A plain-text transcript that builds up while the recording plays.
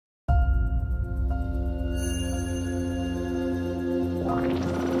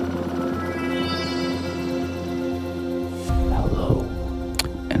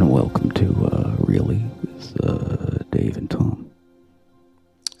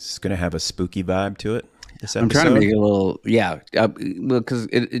It's going to have a spooky vibe to it. This episode. I'm trying to make it a little, well, because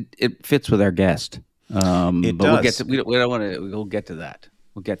it fits with our guest. It but does. we'll get to. We don't want to. We'll get to that.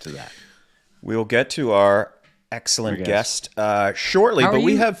 We'll get to that. We will get to our excellent guest shortly. How are but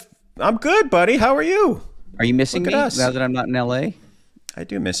we you? have. I'm good, buddy. How are you? Are you missing Look me at us. now that I'm not in LA? I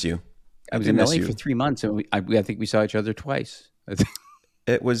do miss you. I was do in miss LA you. for 3 months, and I think we saw each other twice.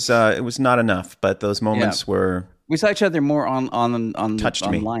 It was not enough, but those moments were. We saw each other more on Touched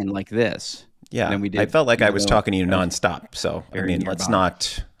me. online like this. Yeah, than we did. I felt like I was though talking to you nonstop. So I very mean, let's nearby.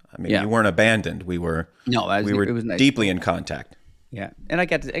 not. I mean, you weren't abandoned. We were. No, we were it was nice. deeply in contact. Yeah, and I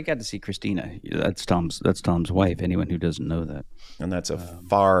got to see Christina. That's Tom's wife. Anyone who doesn't know that, And that's a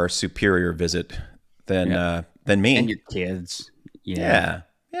far superior visit than me. and your kids. Yeah.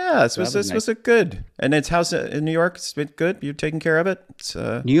 This was a good. And it's how's it in New York? It's been good. You're taking care of it. It's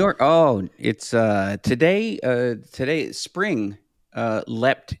New York. Oh, it's today. Today, spring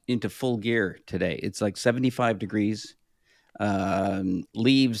leapt into full gear. Today, it's like 75 degrees.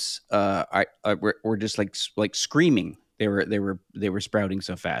 Leaves were just like screaming. They were sprouting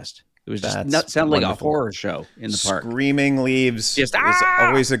so fast. It was just sounded like a horror show in the park. Screaming leaves is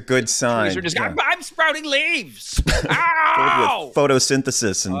always a good sign. Just, I'm sprouting leaves. Filled Ow! with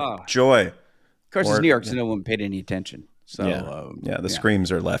photosynthesis and joy. Of course, it's New York, so no one paid any attention. So the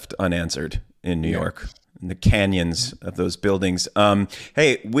screams are left unanswered in New York, in the canyons of those buildings.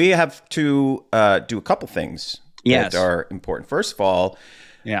 Hey, we have to do a couple things that are important. First of all,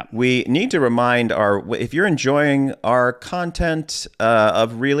 we need to remind if you're enjoying our content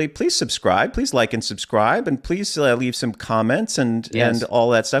please subscribe, please like and subscribe, and please leave some comments and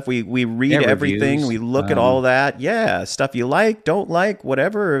all that stuff. We read everything. We look at all that. Yeah, stuff you like, don't like,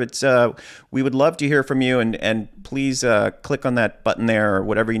 whatever. It's we would love to hear from you, and please click on that button there or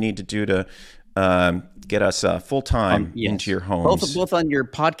whatever you need to do to get us full time into your homes. Both on your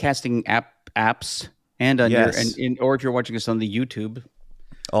podcasting apps and on or if you're watching us on the YouTube.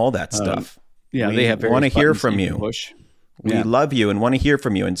 All that stuff. We they want to hear from you. Push. We love you and want to hear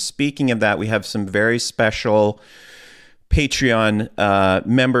from you. And speaking of that, we have some very special Patreon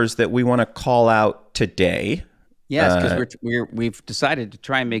members that we want to call out today. Yes, because we've decided to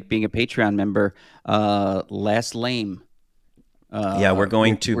try and make being a Patreon member less lame. We're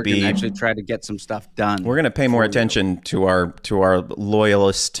going to gonna actually try to get some stuff done. We're going to pay more attention to our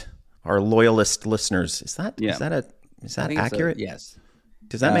loyalist listeners. Is that accurate? Yes.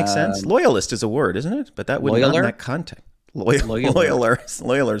 Does that make sense? Loyalist is a word, isn't it? But that would not in that context.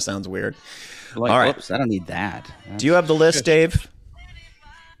 Loyaler sounds weird. All right. Oops, I don't need that. Do you have the list, Dave?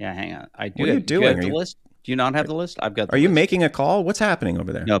 Yeah, hang on. I do. What are you doing? Do you have the list? Do you not have the list? I've got. Are you making a call? What's happening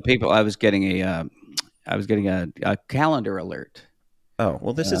over there? No, people. I was getting a calendar alert. Oh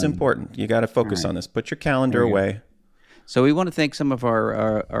well, this is important. You got to focus on this. Put your calendar away. So we want to thank some of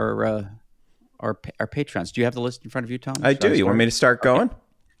our patrons. Do you have the list in front of you, Tom? I do. You want me to start going? Okay.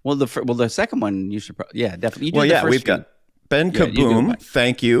 Well, the second one you should. Definitely. We've got Ben Kaboom.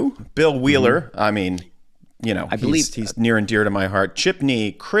 Thank you, Bill Wheeler. I mean, I believe he's near and dear to my heart.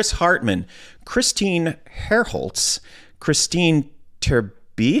 Chipney, Chris Hartman, Christine Herholtz, Christine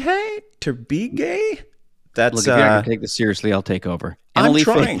Terbige. That's. Look, if you're not gonna take this seriously, I'll take over. I'm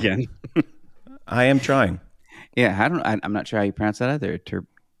trying. I am trying. Yeah, I'm not sure how you pronounce that either.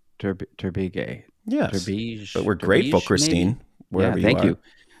 Terbige. Yes, Terbige, but we're grateful, Christine. Wherever you are. Thank you.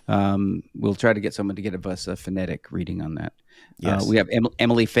 We'll try to get someone to get us a phonetic reading on that. Yes. We have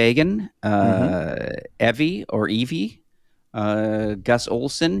Emily Fagan, Evie or Evie, Gus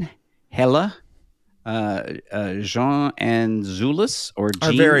Olson, Hella, Jean Anzulis or Jean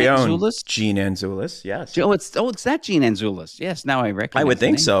our very Anzulis. Own Jean Anzulis. Yes. It's that Jean Anzulis. Yes, now I recognize. I would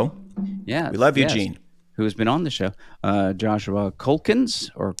think so. Yeah, we love you, Jean. Who's been on the show? Joshua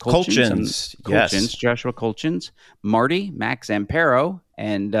Colkins or Colchins. Yes. Joshua Colchins, Marty, Max Ampero,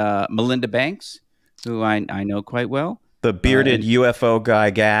 and Melinda Banks, who I know quite well. The bearded UFO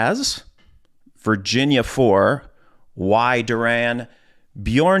guy, Gaz. Virginia 4, Y. Duran,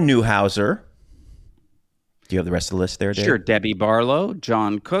 Bjorn Newhauser. Do you have the rest of the list there, Dave? Sure. Debbie Barlow,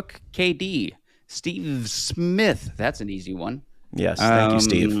 John Cook, KD, Steve Smith. That's an easy one. Yes. Thank you,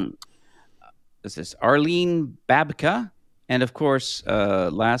 Steve. This is Arlene Babka, and of course,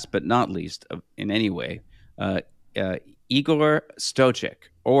 last but not least, in any way, Igor Stojic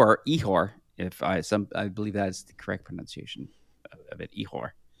or Ihor, if I believe that is the correct pronunciation of it.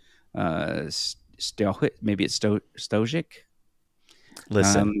 Ihor, maybe it's Stojic.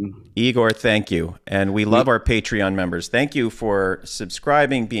 Listen, Igor, thank you, and we love our Patreon members. Thank you for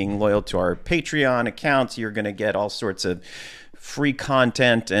subscribing, being loyal to our Patreon accounts. You're going to get all sorts of free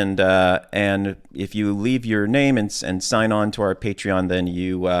content, and if you leave your name and sign on to our Patreon, then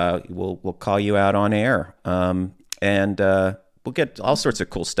we'll call you out on air, and we'll get all sorts of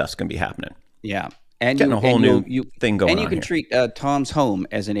cool stuff's gonna be happening. Yeah, and getting a whole new thing going on. And you can treat Tom's home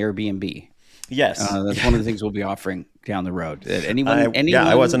as an Airbnb. Yes, that's one of the things we'll be offering down the road. Anyone, yeah,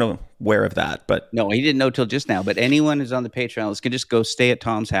 I wasn't aware of that, but no, he didn't know till just now. But anyone who's on the Patreon list can just go stay at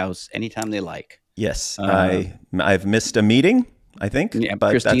Tom's house anytime they like. Yes, I've missed a meeting, I think. Yeah,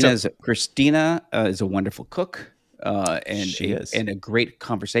 but Christina is a wonderful cook, and she is, and a great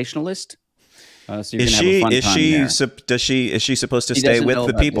conversationalist. So you're gonna have a fun time is she supposed to stay with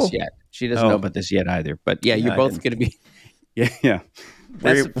the people? She doesn't know about this yet either. But yeah, you're both going to be. Yeah.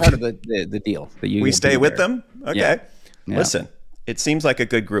 That's part of the deal. That we stay with them. Okay. Yeah. Listen, it seems like a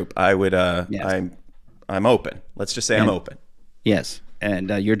good group. I would. Yes. I'm open. Let's just say I'm open. Yes, and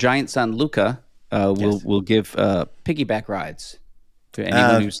your giant son Luca will give piggyback rides to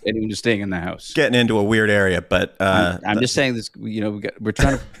anyone who's staying in the house. Getting into a weird area, but I'm just saying this. We're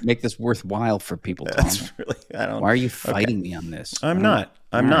trying to make this worthwhile for people. Tom. That's really. Why are you fighting me on this? I'm not.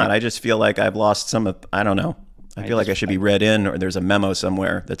 I just feel like I've lost some of. I don't know. I feel like I should be read in, or there's a memo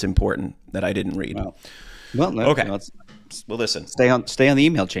somewhere that's important that I didn't read. Okay. Well, listen. Stay on the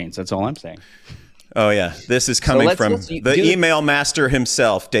email chains. That's all I'm saying. Oh yeah, this is coming from the email master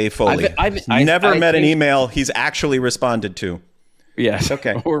himself, Dave Foley. I've never met an email he's actually responded to. Yes.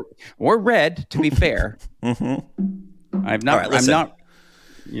 Okay. or read. To be fair. Mm-hmm. I'm not.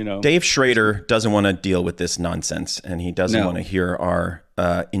 Dave Schrader doesn't want to deal with this nonsense, and he doesn't want to hear our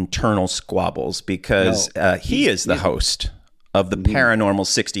internal squabbles because he is the host of the Paranormal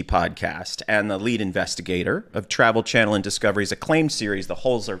 60 podcast and the lead investigator of Travel Channel and Discovery's acclaimed series, The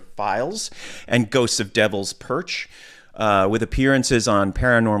Holzer Files and Ghosts of Devil's Perch, with appearances on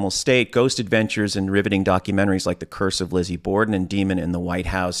Paranormal State, Ghost Adventures, and riveting documentaries like The Curse of Lizzie Borden and Demon in the White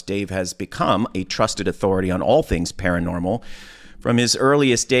House. Dave has become a trusted authority on all things paranormal. From his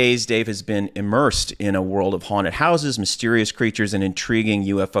earliest days, Dave has been immersed in a world of haunted houses, mysterious creatures, and intriguing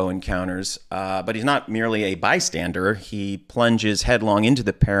UFO encounters. But he's not merely a bystander. He plunges headlong into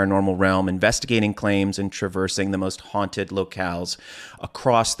the paranormal realm, investigating claims and traversing the most haunted locales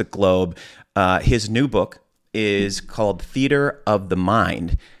across the globe. His new book is called Theater of the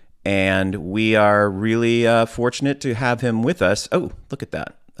Mind, and we are really fortunate to have him with us. Oh, look at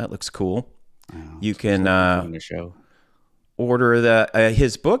that. That looks cool. You can... order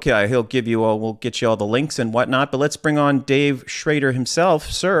his book. He'll give you all. We'll get you all the links and whatnot. But let's bring on Dave Schrader himself,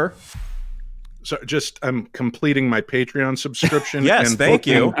 sir. So I'm completing my Patreon subscription. Yes, and thank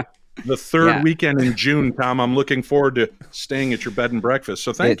you. The third weekend in June, Tom. I'm looking forward to staying at your bed and breakfast.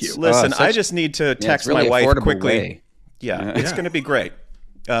 So thank you. Listen, I just need to text my wife quickly. It's going to be great.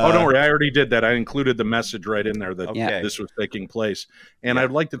 Don't worry. I already did that. I included the message right in there that this was taking place. And I'd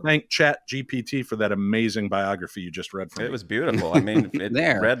like to thank ChatGPT for that amazing biography you just read from me. It was beautiful. I mean, it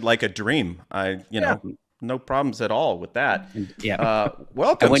read like a dream. No problems at all with that.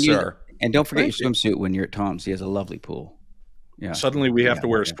 Welcome, sir. And don't forget your swimsuit when you're at Tom's. He has a lovely pool. Yeah. Suddenly we have to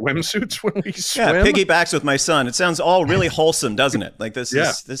wear swimsuits when we swim. Yeah, piggybacks with my son. It sounds all really wholesome, doesn't it? Like this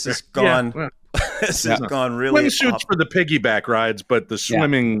is gone. Yeah. This has gone really. Swimsuits for the piggyback rides, but the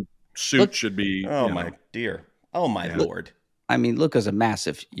swimming suit should be. Oh my dear! Oh my lord! I mean, Luca's a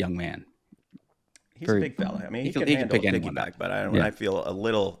massive young man. He's a big fella. I mean, he can handle a piggyback, but I feel a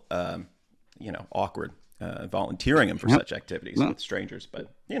little, awkward. Volunteering him for such activities with strangers,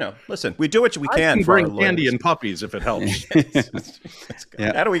 but listen, we do what we can. I can bring candy and puppies if it helps.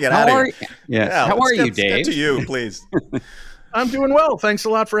 How do we get out of here? How are you, Dave? Get to you, please. I'm doing well. Thanks a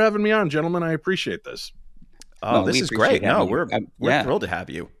lot for having me on, gentlemen. I appreciate this. Oh, this is great. No, we're thrilled to have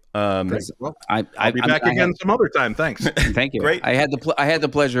you. I'll be back again some other time. Thanks. Thank you. Great. I had the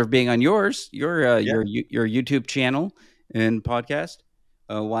pleasure of being on your YouTube channel and podcast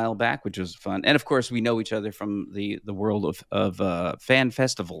a while back, which was fun. And of course, we know each other from the world of fan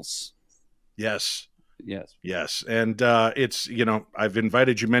festivals. Yes. And it's, I've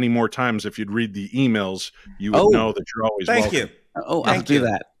invited you many more times. If you'd read the emails, you would know that you're always welcome. Thank you. I'll do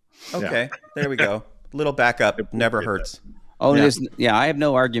that. Okay. There we go. Little backup never hurts. I have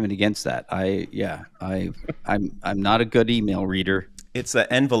no argument against that. I'm not a good email reader. It's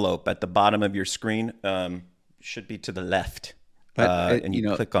the envelope at the bottom of your screen. Should be to the left. And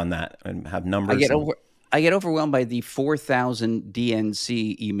you click on that and have numbers. I get overwhelmed by the 4,000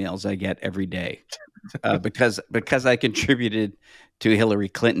 DNC emails I get every day because I contributed to Hillary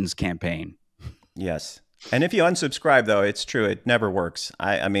Clinton's campaign. Yes. And if you unsubscribe, though, it's true. It never works.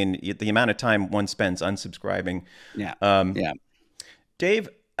 I mean, the amount of time one spends unsubscribing. Yeah. Dave,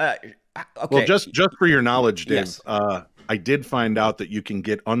 okay. Well, just for your knowledge, Dave, yes. I I did find out that you can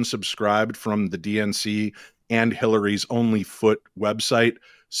get unsubscribed from the DNC and Hillary's Only Foot website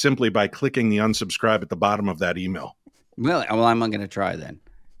simply by clicking the unsubscribe at the bottom of that email. Well, I'm going to try then.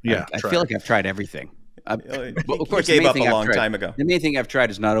 Yeah, I feel like I've tried everything. Of course, you gave up a long time ago. The main thing I've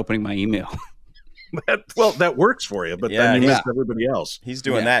tried is not opening my email. That works for you, but then you miss everybody else. He's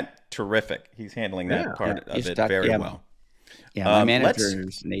doing that terrific. He's handling that part of it very well. Yeah, my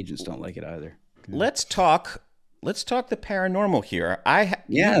managers and agents don't like it either. Let's talk the paranormal here.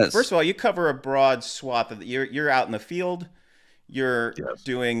 First of all, you cover a broad swath of you're out in the field. You're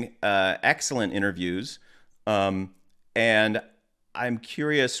doing excellent interviews, and I'm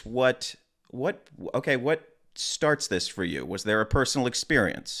curious what starts this for you? Was there a personal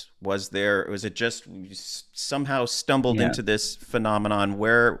experience? Was it just you somehow stumbled into this phenomenon?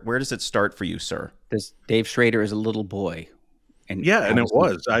 Where does it start for you, sir? This Dave Schrader is a little boy. And it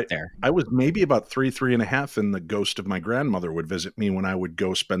was. I was maybe about 3.5, and the ghost of my grandmother would visit me when I would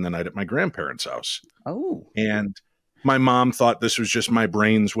go spend the night at my grandparents' house. Oh. And my mom thought this was just my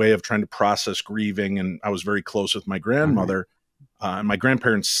brain's way of trying to process grieving, and I was very close with my grandmother. My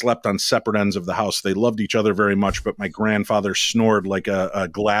grandparents slept on separate ends of the house. They loved each other very much, but my grandfather snored like a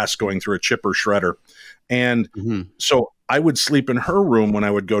glass going through a chipper shredder. And so I would sleep in her room when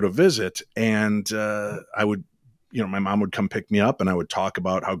I would go to visit, and I would, my mom would come pick me up, and I would talk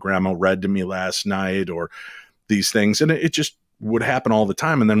about how grandma read to me last night or these things. And it just would happen all the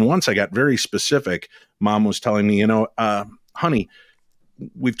time. And then once I got very specific, mom was telling me, honey,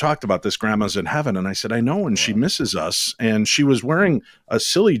 we've talked about this, grandma's in heaven. And I said, I know, and she misses us. And she was wearing a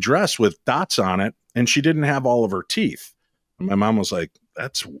silly dress with dots on it, and she didn't have all of her teeth. And my mom was like,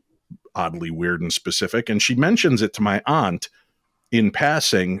 that's oddly weird and specific. And she mentions it to my aunt in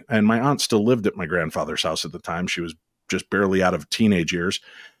passing, and my aunt still lived at my grandfather's house at the time. She was just barely out of teenage years.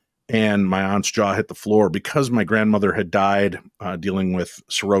 And my aunt's jaw hit the floor because my grandmother had died dealing with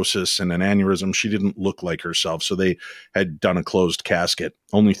cirrhosis and an aneurysm. She didn't look like herself. So they had done a closed casket.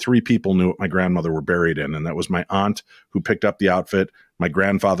 Only 3 people knew what my grandmother were buried in. And that was my aunt, who picked up the outfit, my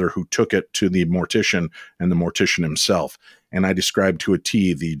grandfather, who took it to the mortician, and the mortician himself. And I described to a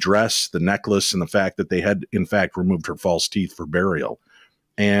T the dress, the necklace, and the fact that they had, in fact, removed her false teeth for burial.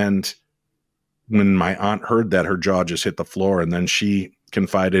 And when my aunt heard that, her jaw just hit the floor. And then she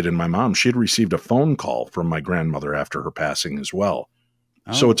confided in my mom. She had received a phone call from my grandmother after her passing as well.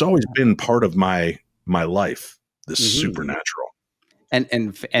 Oh, so it's always been part of my life, this supernatural.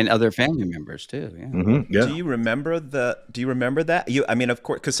 And other family members too. Yeah. Yeah. Do you remember that? Of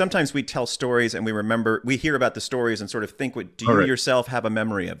course, because sometimes we tell stories and we hear about the stories and sort of think, do you yourself have a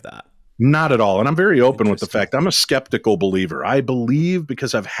memory of that? Not at all. And I'm very open with the fact I'm a skeptical believer. I believe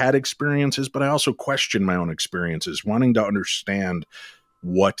because I've had experiences, but I also question my own experiences, wanting to understand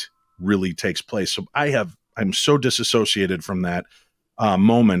what really takes place. So I'm so disassociated from that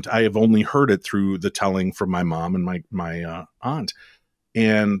moment. I have only heard it through the telling from my mom and my aunt.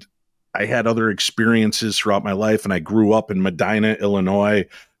 And I had other experiences throughout my life, and I grew up in Medina, Illinois.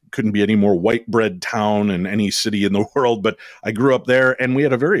 Couldn't be any more white bread town in any city in the world, but I grew up there, and we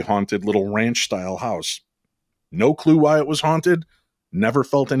had a very haunted little ranch style house. No clue why it was haunted. Never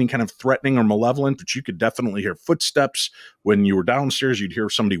felt any kind of threatening or malevolent, but you could definitely hear footsteps. When you were downstairs, you'd hear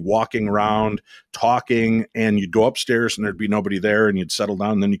somebody walking around, talking, and you'd go upstairs and there'd be nobody there, and you'd settle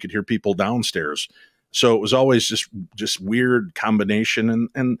down, and then you could hear people downstairs. So it was always just weird combination.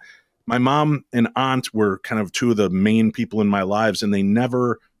 And my mom and aunt were kind of 2 of the main people in my lives, and they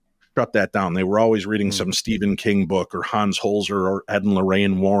never shut that down. They were always reading some Stephen King book or Hans Holzer or Ed and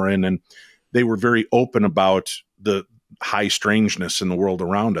Lorraine Warren, and they were very open about the high strangeness in the world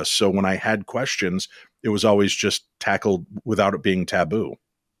around us. So when I had questions, it was always just tackled without it being taboo.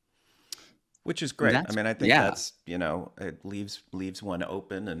 Which is great. I think that's, it leaves one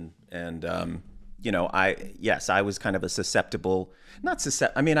open and I was kind of a susceptible,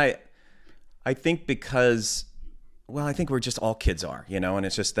 I think because, I think we're just, all kids are, and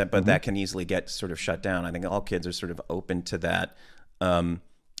it's just that, but that can easily get sort of shut down. I think all kids are sort of open to that. And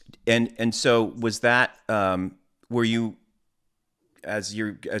so was that, were you, as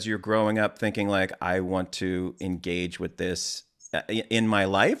you're growing up, thinking like, I want to engage with this in my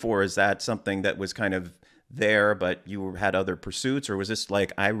life, or is that something that was kind of there, but you had other pursuits, or was this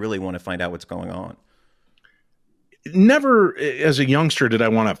like, I really want to find out what's going on? Never, as a youngster, did I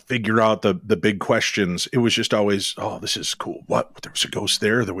want to figure out the big questions. It was just always, oh, this is cool. What? There was a ghost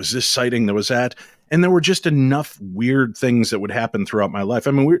there. There was this sighting. There was that. And there were just enough weird things that would happen throughout my life.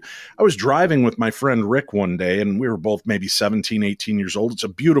 I was driving with my friend Rick one day, and we were both maybe 17, 18 years old. It's a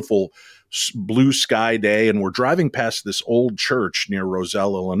beautiful blue sky day, and we're driving past this old church near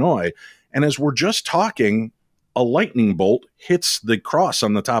Roselle, Illinois. And as we're just talking, a lightning bolt hits the cross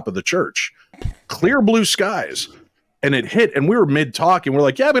on the top of the church. Clear blue skies. And it hit, and we were mid-talk, and we're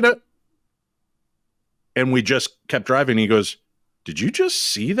like, yeah, but... And we just kept driving. He goes, did you just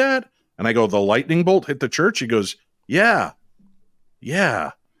see that? And I go, the lightning bolt hit the church? He goes, yeah.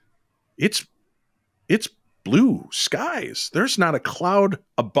 It's blue skies. There's not a cloud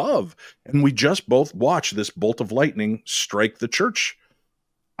above. And we just both watched this bolt of lightning strike the church.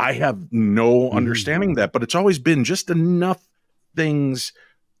 I have no understanding that, but it's always been just enough things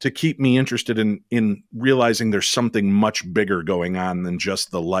to keep me interested in realizing there's something much bigger going on than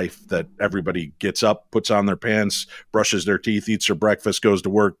just the life that everybody gets up, puts on their pants, brushes their teeth, eats their breakfast, goes to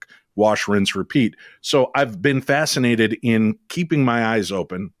work, wash, rinse, repeat. So I've been fascinated in keeping my eyes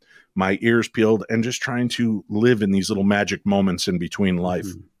open, my ears peeled, and just trying to live in these little magic moments in between life.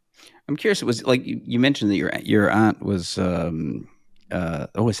 I'm curious. It was like you mentioned that your aunt was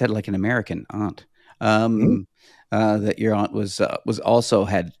it said like an American aunt. That your aunt was also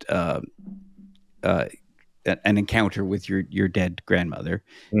had an encounter with your dead grandmother.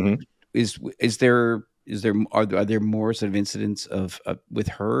 Are there more sort of incidents of with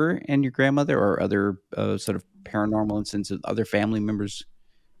her and your grandmother, or other sort of paranormal incidents of other family members?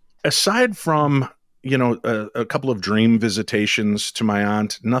 Aside from a couple of dream visitations to my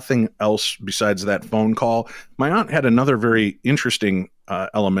aunt, nothing else besides that phone call. My aunt had another very interesting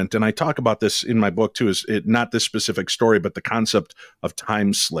element, and I talk about this in my book too, is it not this specific story, but the concept of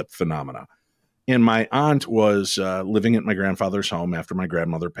time slip phenomena. And my aunt was living at my grandfather's home after my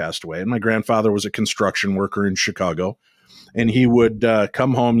grandmother passed away. And my grandfather was a construction worker in Chicago, and he would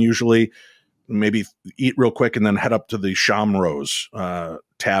come home usually, maybe eat real quick, and then head up to the Shamrose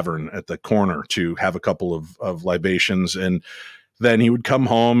tavern at the corner to have a couple of libations. And then he would come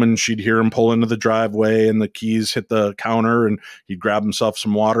home, and she'd hear him pull into the driveway, and the keys hit the counter, and he'd grab himself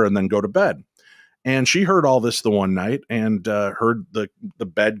some water and then go to bed. And she heard all this the one night, and heard the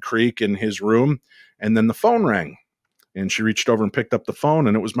bed creak in his room, and then the phone rang. And she reached over and picked up the phone,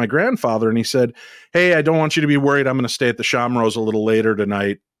 and it was my grandfather. And he said, hey, I don't want you to be worried. I'm going to stay at the Shamrose a little later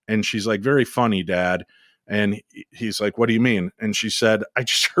tonight. And she's like, very funny, Dad. And he's like, what do you mean? And she said, I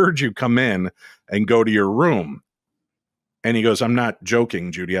just heard you come in and go to your room. And he goes, I'm not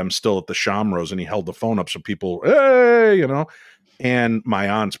joking, Judy. I'm still at the Shamrose. And he held the phone up so people, hey, and my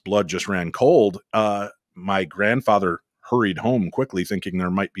aunt's blood just ran cold. My grandfather hurried home quickly, thinking there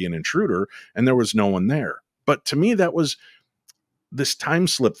might be an intruder, and there was no one there. But to me, that was this time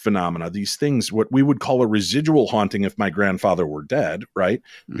slip phenomena, these things, what we would call a residual haunting if my grandfather were dead, right?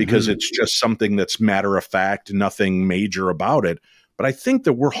 Because it's just something that's matter of fact, nothing major about it. But I think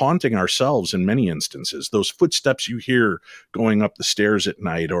that we're haunting ourselves in many instances. Those footsteps you hear going up the stairs at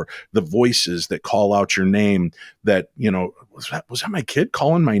night, or the voices that call out your name, that, was that my kid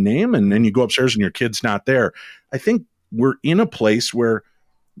calling my name? And then you go upstairs and your kid's not there. I think we're in a place where,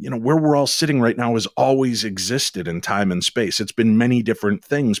 where we're all sitting right now has always existed in time and space. It's been many different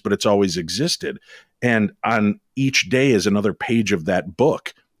things, but it's always existed. And on each day is another page of that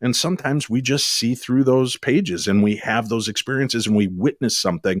book. And sometimes we just see through those pages, and we have those experiences, and we witness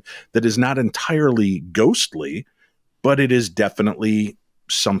something that is not entirely ghostly, but it is definitely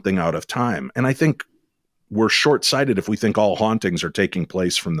something out of time. And I think we're short-sighted if we think all hauntings are taking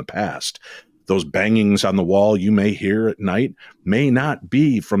place from the past. Those bangings on the wall you may hear at night may not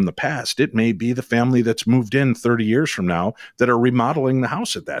be from the past. It may be the family that's moved in 30 years from now that are remodeling the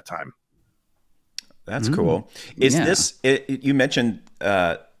house at that time. That's cool. Is this, you mentioned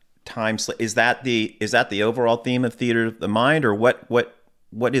time slip. Is that the overall theme of Theater of the Mind, or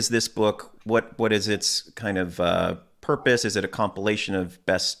what is this book? What is its kind of purpose? Is it a compilation of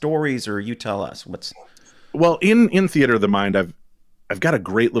best stories, or you tell us what's? Well, in Theater of the Mind, I've got a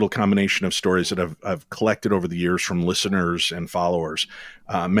great little combination of stories that I've collected over the years from listeners and followers.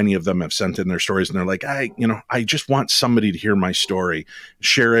 Many of them have sent in their stories, and they're like, I just want somebody to hear my story,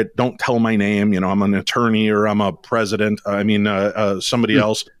 share it. Don't tell my name. I'm an attorney, or I'm a president. Somebody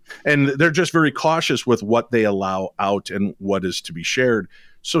else. And they're just very cautious with what they allow out and what is to be shared.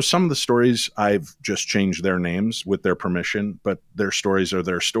 So some of the stories, I've just changed their names with their permission, but their stories are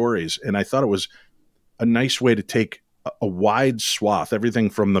their stories. And I thought it was a nice way to take a wide swath, everything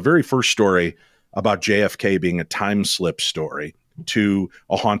from the very first story about JFK being a time slip story to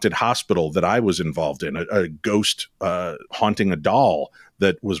a haunted hospital that I was involved in, a ghost haunting a doll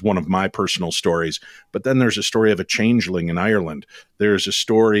that was one of my personal stories. But then there's a story of a changeling in Ireland. There's a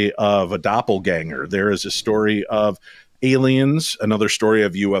story of a doppelganger. There is a story of aliens, another story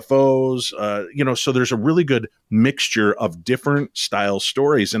of UFOs, so there's a really good mixture of different style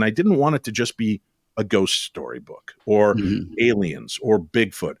stories. And I didn't want it to just be a ghost story book or aliens or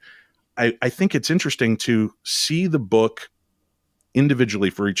Bigfoot. I think it's interesting to see the book individually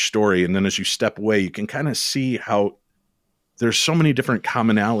for each story. And then as you step away, you can kind of see how there's so many different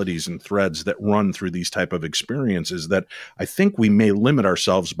commonalities and threads that run through these type of experiences that I think we may limit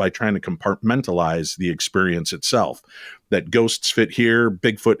ourselves by trying to compartmentalize the experience itself. That ghosts fit here,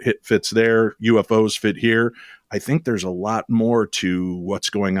 Bigfoot fits there, UFOs fit here. I think there's a lot more to what's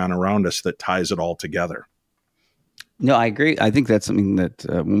going on around us that ties it all together. No, I agree. I think that's something that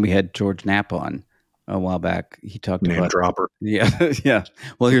when we had George Knapp on a while back, he talked Name about. Dropper. Yeah, yeah.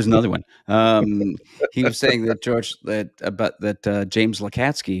 Well, here's another one. He was saying that James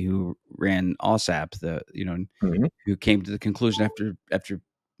Lukatsky, who ran OSAP, who came to the conclusion after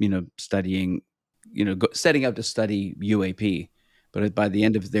studying, setting out to study UAP, but by the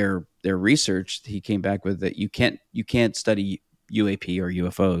end of their research, he came back with that you can't study UAP or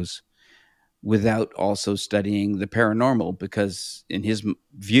UFOs without also studying the paranormal, because in his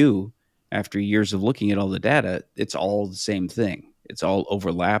view, after years of looking at all the data, it's all the same thing. It's all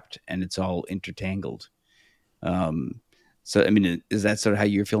overlapped and it's all intertangled. So, I mean, is that sort of how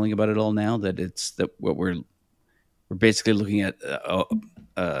you're feeling about it all now? That what we're basically looking at,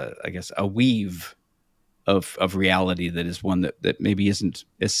 I guess, a weave of reality that is one that maybe isn't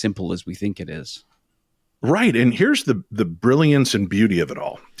as simple as we think it is. Right. And here's the brilliance and beauty of it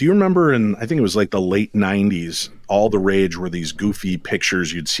all. Do you remember I think it was like the late 90s, all the rage were these goofy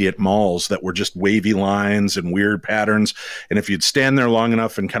pictures you'd see at malls that were just wavy lines and weird patterns. And if you'd stand there long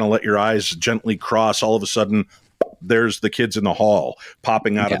enough and kind of let your eyes gently cross, all of a sudden, there's the kids in the hall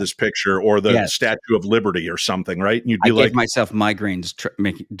popping out of this picture, or the Statue of Liberty or something, right? And you'd be gave myself migraines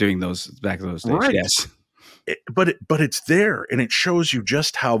doing those back in those days. Right. Yes. But it's there, and it shows you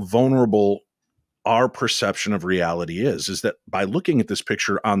just how vulnerable our perception of reality is that by looking at this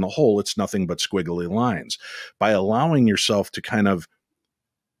picture on the whole, it's nothing but squiggly lines. By allowing yourself to kind of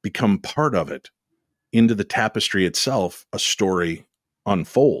become part of it, into the tapestry itself, a story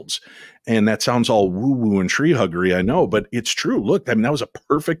unfolds. And that sounds all woo-woo and tree huggery, I know, but it's true. Look, I mean, that was a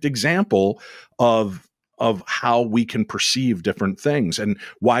perfect example of how we can perceive different things and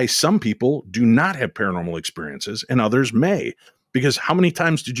why some people do not have paranormal experiences and others may. Because how many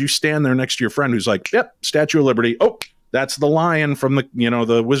times did you stand there next to your friend who's like, yep, Statue of Liberty. Oh, that's the lion from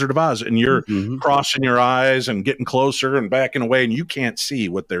the Wizard of Oz. And you're crossing your eyes and getting closer and backing away, and you can't see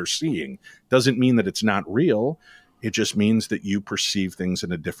what they're seeing. Doesn't mean that it's not real. It just means that you perceive things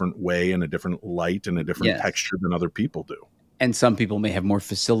in a different way, in a different light, and a different texture than other people do. And some people may have more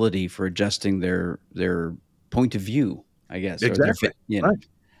facility for adjusting their point of view, I guess. Exactly. Right.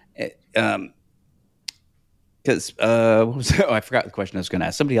 Because I forgot the question I was going to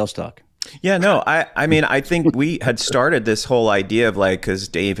ask. Somebody else talk. Yeah, no, I mean, I think we had started this whole idea of because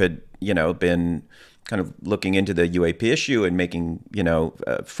Dave had, been kind of looking into the UAP issue and making,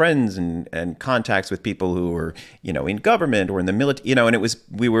 friends and contacts with people who were, in government or in the military, and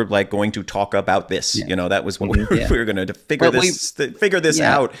we were going to talk about this, that was what we were going to figure this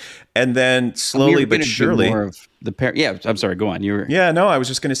out. And then slowly but surely more of the I'm sorry, go on. No, I was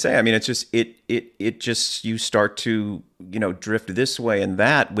just going to say, I mean, it's just, it just, you start to, drift this way and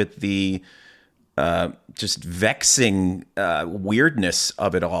that with the, just vexing weirdness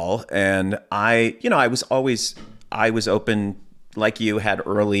of it all. And I was open, like you, had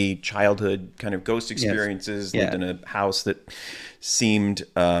early childhood kind of ghost experiences, lived in a house that seemed,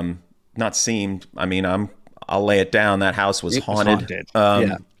 I'll lay it down. That house was haunted.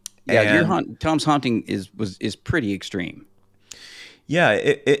 Tom's haunting is pretty extreme.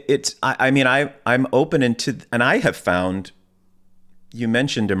 Yeah. I'm open and I have found, you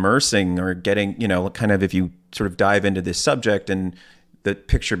mentioned immersing or getting, kind of if you sort of dive into this subject and the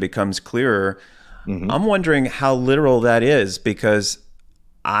picture becomes clearer. I'm wondering how literal that is, because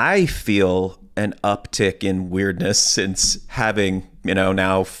I feel an uptick in weirdness since having,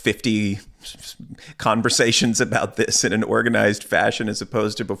 now 50 conversations about this in an organized fashion, as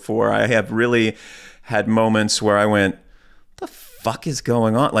opposed to before. I have really had moments where I went, what the fuck is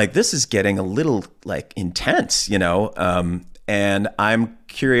going on? This is getting a little intense, and I'm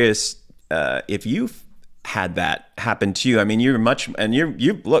curious if you've had that happen to you. I mean, you've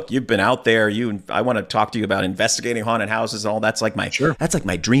been out there. I want to talk to you about investigating haunted houses and all. That's like my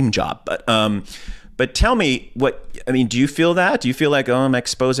dream job. But tell me do you feel that? Do you feel like, I'm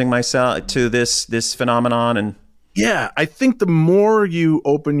exposing myself to this phenomenon? And yeah, I think the more you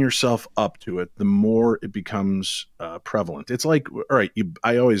open yourself up to it, the more it becomes prevalent. It's like, all right,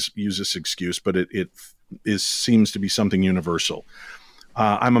 I always use this excuse, but it seems to be something universal.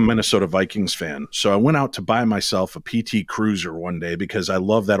 I'm a Minnesota Vikings fan. So I went out to buy myself a PT Cruiser one day because I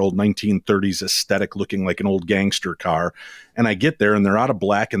love that old 1930s aesthetic looking like an old gangster car. And I get there and they're out of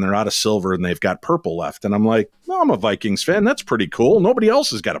black and they're out of silver and they've got purple left. And I'm like, well, I'm a Vikings fan. That's pretty cool. Nobody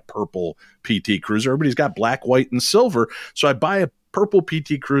else has got a purple PT Cruiser. Everybody's got black, white, and silver. So I buy a purple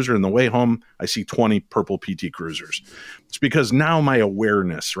PT Cruiser. And the way home, I see 20 purple PT Cruisers. It's because now my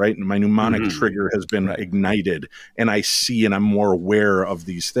awareness, right, and my mnemonic trigger has been ignited, and I see and I'm more aware of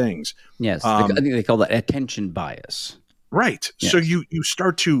these things. Yes, I think they call that attention bias. Right. Yes. So you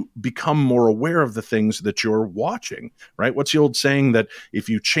start to become more aware of the things that you're watching, right? What's the old saying that if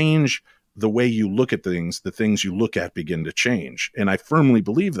you change the way you look at things, the things you look at begin to change? And I firmly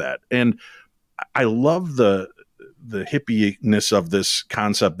believe that. And I love the hippie-ness of this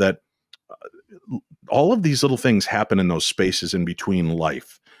concept that all of these little things happen in those spaces in between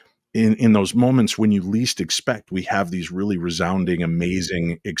life. In those moments when you least expect, we have these really resounding,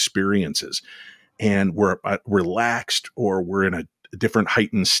 amazing experiences. And we're relaxed or we're in a different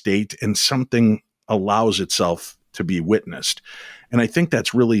heightened state and something allows itself to be witnessed. And I think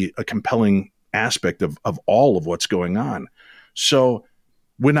that's really a compelling aspect of all of what's going on. So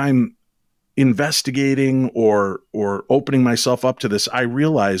when I'm investigating or opening myself up to this, I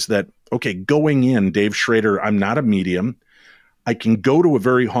realize that, okay, going in, Dave Schrader, I'm not a medium. I can go to a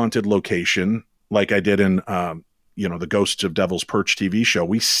very haunted location like I did in, the Ghosts of Devil's Perch TV show.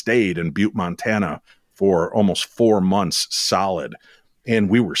 We stayed in Butte, Montana for almost 4 months solid, and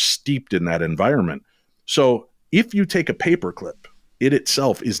we were steeped in that environment. So if you take a paperclip, it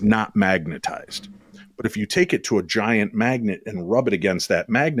itself is not magnetized. But if you take it to a giant magnet and rub it against that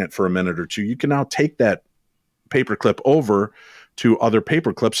magnet for a minute or two, you can now take that paperclip over to other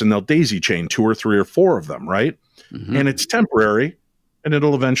paperclips and they'll daisy chain 2 or 3 or 4 of them, right? Mm-hmm. And it's temporary and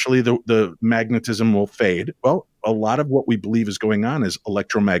it'll eventually, the magnetism will fade. Well, a lot of what we believe is going on is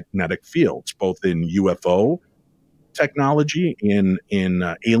electromagnetic fields, both in UFO technology, in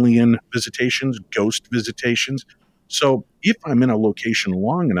alien visitations, ghost visitations. So if I'm in a location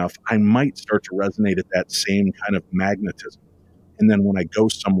long enough, I might start to resonate at that same kind of magnetism. And then when I go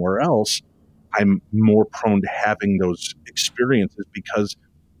somewhere else, I'm more prone to having those experiences because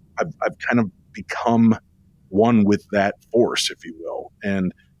I've kind of become one with that force, if you will.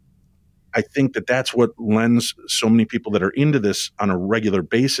 And I think that that's what lends so many people that are into this on a regular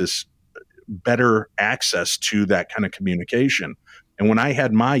basis better access to that kind of communication. And when I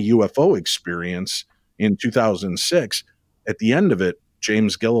had my UFO experience in 2006, at the end of it,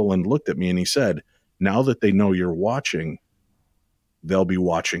 James Gilliland looked at me and he said, now that they know you're watching, they'll be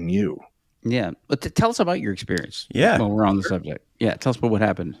watching you. Yeah. But tell us about your experience. Yeah. While we're on the subject. Yeah. Tell us about what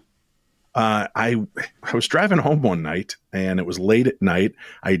happened. I was driving home one night and it was late at night.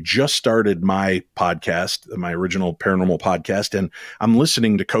 I just started my podcast, my original paranormal podcast, and I'm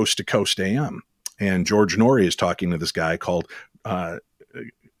listening to Coast AM. And George Norrie is talking to this guy called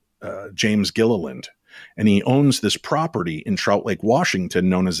James Gilliland. And he owns this property in Trout Lake, Washington,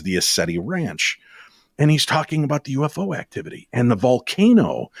 known as the Assetti Ranch. And he's talking about the UFO activity and the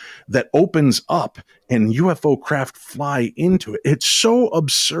volcano that opens up and UFO craft fly into it. It's so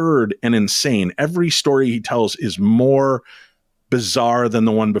absurd and insane. Every story he tells is more bizarre than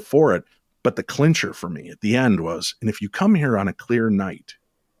the one before it. But the clincher for me at the end was, and if you come here on a clear night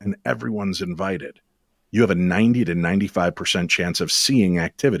and everyone's invited, you have a 90 to 95% chance of seeing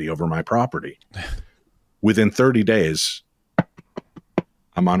activity over my property. Within 30 days,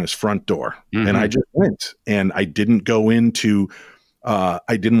 I'm on his front door. Mm-hmm. And I just went and I didn't go into, I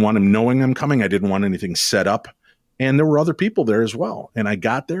didn't want him knowing I'm coming. I didn't want anything set up. And there were other people there as well. And I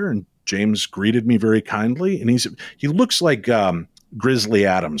got there and James greeted me very kindly. And he looks like Grizzly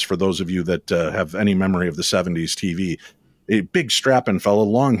Adams, for those of you that have any memory of the 70s TV. A big strapping fellow,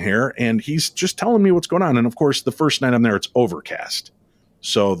 long hair. And he's just telling me what's going on. And of course, the first night I'm there, it's overcast.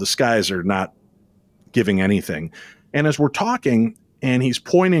 So the skies are not giving anything. And as we're talking, and he's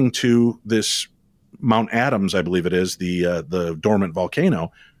pointing to this Mount Adams, I believe it is, the dormant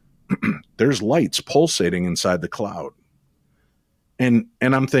volcano. There's lights pulsating inside the cloud. And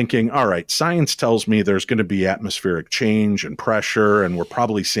I'm thinking, all right, science tells me there's going to be atmospheric change and pressure, and we're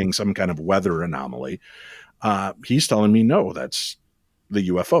probably seeing some kind of weather anomaly. He's telling me, no, that's the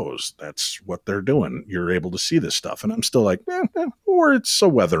UFOs. That's what they're doing. You're able to see this stuff. And I'm still like, or it's a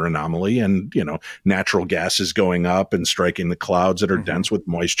weather anomaly and, natural gas is going up and striking the clouds that are dense with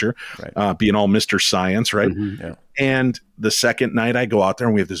moisture, right. Being all Mr. Science, right? Mm-hmm, yeah. And the second night I go out there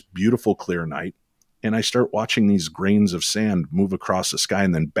and we have this beautiful clear night and I start watching these grains of sand move across the sky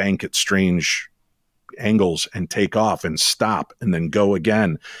and then bank at strange angles and take off and stop and then go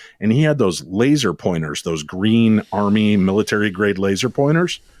again. And he had those laser pointers, those green Army military grade laser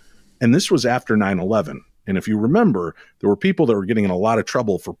pointers. And this was after 9/11. And if you remember, there were people that were getting in a lot of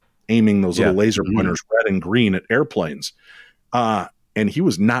trouble for aiming those little laser pointers, red and green, at airplanes. And he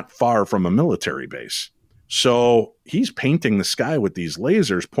was not far from a military base. So he's painting the sky with these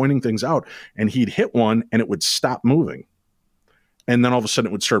lasers, pointing things out, and he'd hit one and it would stop moving. And then all of a sudden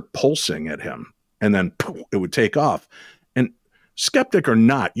it would start pulsing at him, and then poof, it would take off. And skeptic or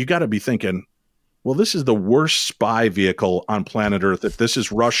not, you got to be thinking, well, this is the worst spy vehicle on planet Earth. If this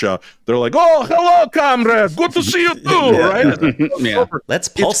is Russia, they're like, oh, hello, comrade. Good to see you too, right? Let's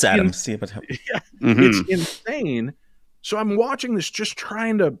pulse at him. See what happens. It's insane. So I'm watching this, just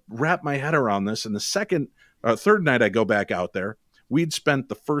trying to wrap my head around this. And the third night I go back out there, we'd spent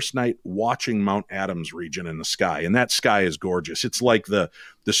the first night watching Mount Adams region in the sky. And that sky is gorgeous. It's like the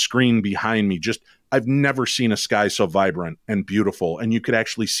screen behind me. I've never seen a sky so vibrant and beautiful. And you could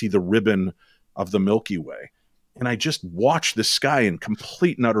actually see the ribbon of the Milky Way. And I just watched the sky in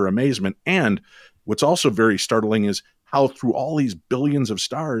complete and utter amazement. And what's also very startling is how through all these billions of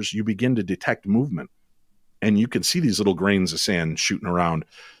stars, you begin to detect movement. And you can see these little grains of sand shooting around.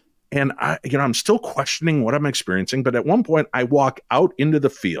 And I'm still questioning what I'm experiencing. But at one point, I walk out into the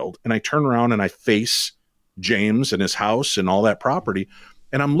field and I turn around and I face James and his house and all that property.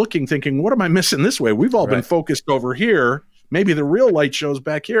 And I'm looking, thinking, what am I missing this way? We've all been focused over here. Maybe the real light show's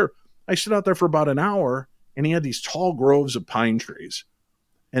back here. I stood out there for about an hour, and he had these tall groves of pine trees.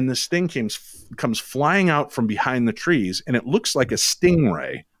 And this thing comes flying out from behind the trees, and it looks like a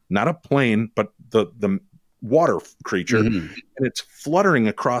stingray, not a plane, but the water creature. And it's fluttering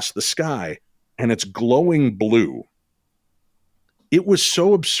across the sky, and it's glowing blue. It was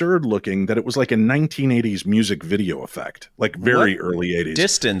so absurd looking that it was like a 1980s music video effect, like very early 80s.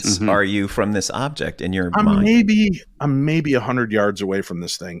 Distance are you from this object in your mind? I'm maybe 100 yards away from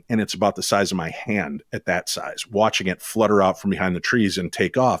this thing, and it's about the size of my hand at that size, watching it flutter out from behind the trees and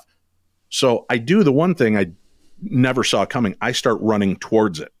take off. So I do the one thing I never saw coming. I start running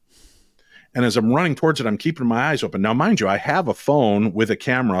towards it. And as I'm running towards it, I'm keeping my eyes open. Now, mind you, I have a phone with a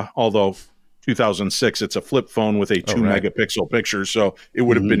camera, although 2006, it's a flip phone with a 2-megapixel picture. So it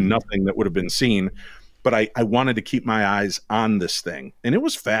would have been nothing that would have been seen. But I wanted to keep my eyes on this thing. And it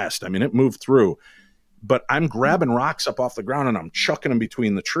was fast. I mean, it moved through. But I'm grabbing rocks up off the ground and I'm chucking them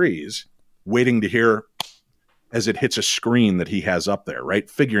between the trees, waiting to hear as it hits a screen that he has up there, right?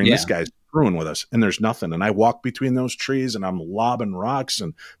 Figuring this guy's screwing with us. And there's nothing. And I walk between those trees and I'm lobbing rocks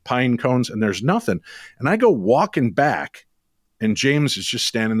and pine cones and there's nothing. And I go walking back and James is just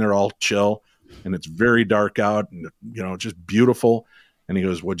standing there all chill. And it's very dark out and, just beautiful. And he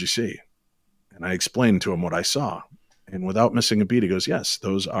goes, what'd you see? And I explained to him what I saw. And without missing a beat, he goes, yes,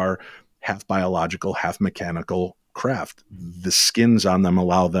 those are half biological, half mechanical craft. The skins on them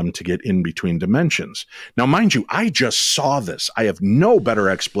allow them to get in between dimensions. Now, mind you, I just saw this. I have no better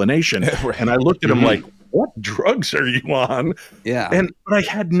explanation. And I looked at him like, what drugs are you on? Yeah. But I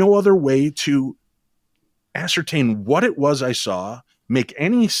had no other way to ascertain what it was I saw, make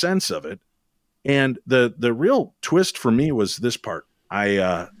any sense of it. And the real twist for me was this part.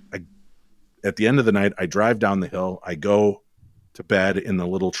 I at the end of the night, I drive down the hill. I go to bed in the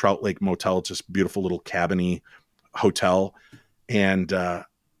little Trout Lake Motel. It's this beautiful little cabiny hotel. And I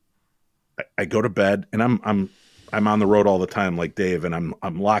go to bed, and I'm on the road all the time, like Dave. And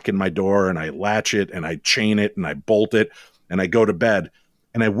I'm locking my door, and I latch it, and I chain it, and I bolt it, and I go to bed.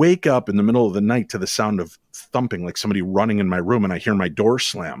 And I wake up in the middle of the night to the sound of thumping, like somebody running in my room, and I hear my door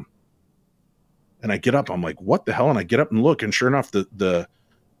slam. And I get up, I'm like, what the hell? And I get up and look, and sure enough, the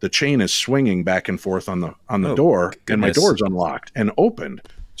chain is swinging back and forth on the door, goodness. And my door's unlocked and opened.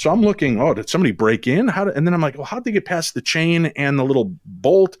 So I'm looking, did somebody break in? And then I'm like, well, how'd they get past the chain and the little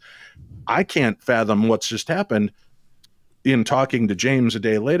bolt? I can't fathom what's just happened. In talking to James a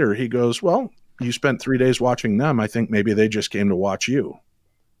day later, he goes, well, you spent 3 days watching them. I think maybe they just came to watch you,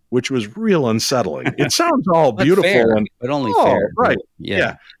 which was real unsettling. It sounds all beautiful, fair, but only fair. Right.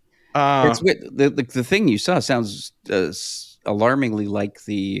 Yeah. It's the thing you saw sounds alarmingly like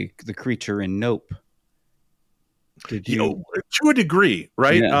the creature in Nope. Did you to a degree,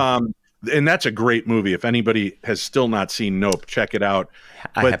 right? Yeah. And that's a great movie. If anybody has still not seen Nope, check it out.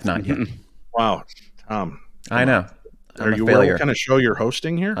 I have not yet. Wow, I know. Are you what kind of show you're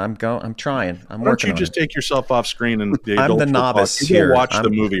hosting here? I'm trying. I'm Why working. Don't you just take yourself off screen and I'm the novice here. Watch the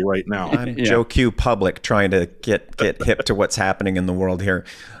movie right now. I'm Joe Q Public trying to get hip to what's happening in the world here.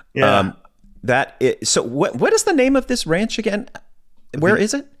 Yeah. So what is the name of this ranch again? Where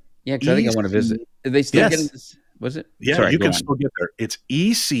is it? Yeah, because I think I want to visit. Are they still getting Was it? Yeah, Sorry, you can still get there. It's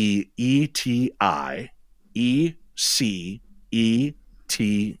ECETI,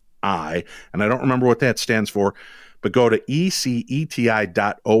 and I don't remember what that stands for, but go to eceti.org.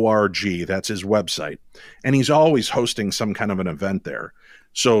 That's his website, and he's always hosting some kind of an event there.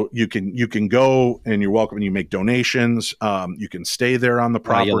 So you can go, and you're welcome, and you make donations. You can stay there on the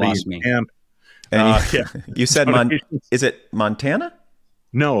property. You lost me. You said is it Montana?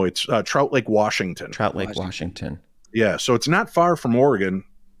 No, it's Trout Lake, Washington. Trout Lake, Washington. Yeah, so it's not far from Oregon.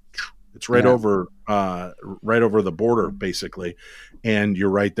 It's right over the border, basically, and you're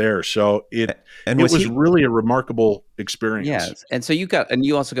right there. So it was really a remarkable experience. Yeah, and so you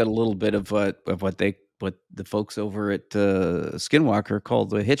also got a little bit of what the folks over at Skinwalker call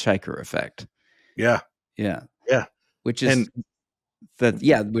the hitchhiker effect. Yeah. Which is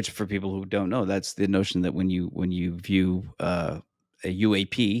which for people who don't know, that's the notion that when you view a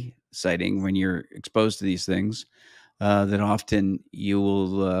UAP sighting, when you're exposed to these things, that often you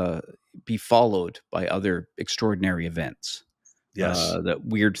will be followed by other extraordinary events. Yes. That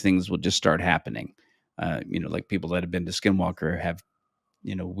weird things will just start happening. Like people that have been to Skinwalker have,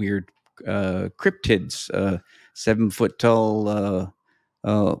 weird cryptids, 7 foot tall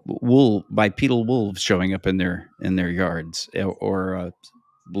bipedal wolves showing up in their yards, or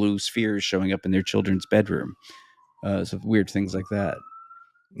blue spheres showing up in their children's bedroom. So weird things like that.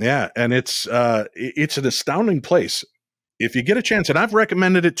 Yeah, and it's an astounding place. If you get a chance, and I've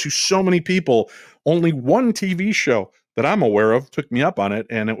recommended it to so many people, only one TV show that I'm aware of took me up on it,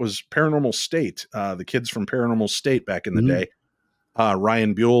 and it was Paranormal State. The kids from Paranormal State back in the day,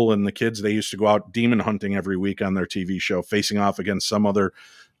 Ryan Buell and the kids, they used to go out demon hunting every week on their TV show, facing off against some other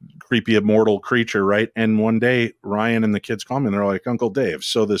creepy immortal creature, right? And one day, Ryan and the kids call me, and they're like, "Uncle Dave,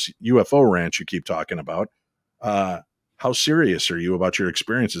 so this UFO ranch you keep talking about, how serious are you about your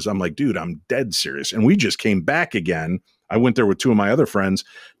experiences?" I'm like, "Dude, I'm dead serious." And we just came back again. I went there with 2 of my other friends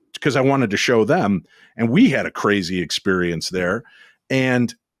because I wanted to show them, and we had a crazy experience there.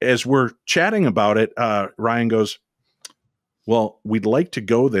 And as we're chatting about it, Ryan goes, "Well, we'd like to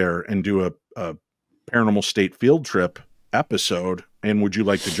go there and do a Paranormal State field trip episode, and would you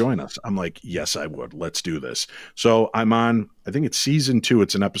like to join us?" I'm like, "Yes, I would. Let's do this." So I'm on, I think it's season 2.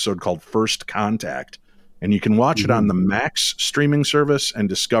 It's an episode called First Contact, and you can watch it on the Max streaming service and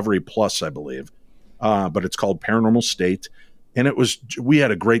Discovery Plus, I believe. But it's called Paranormal State. And we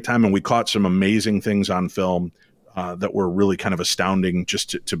had a great time, and we caught some amazing things on film that were really kind of astounding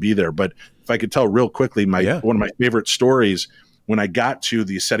just to be there. But if I could tell real quickly, one of my favorite stories, when I got to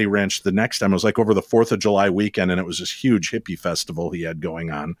the Seti Ranch the next time, it was like over the 4th of July weekend, and it was this huge hippie festival he had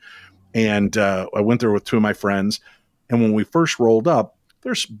going on. And I went there with 2 of my friends. And when we first rolled up,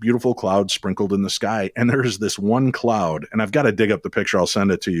 there's beautiful clouds sprinkled in the sky. And there's this one cloud, and I've got to dig up the picture. I'll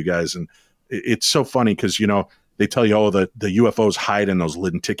send it to you guys. And it's so funny because, they tell you, the UFOs hide in those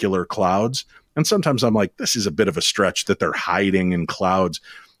lenticular clouds. And sometimes I'm like, this is a bit of a stretch that they're hiding in clouds.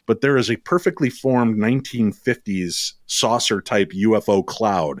 But there is a perfectly formed 1950s saucer type UFO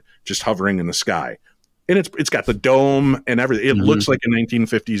cloud just hovering in the sky. And it's got the dome and everything. It looks like a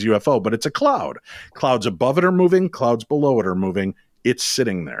 1950s UFO, but it's a cloud. Clouds above it are moving. Clouds below it are moving. It's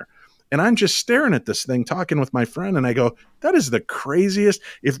sitting there. And I'm just staring at this thing, talking with my friend, and I go, that is the craziest.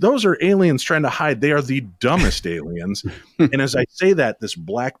 If those are aliens trying to hide, they are the dumbest aliens. And as I say that, this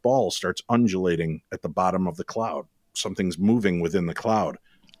black ball starts undulating at the bottom of the cloud. Something's moving within the cloud.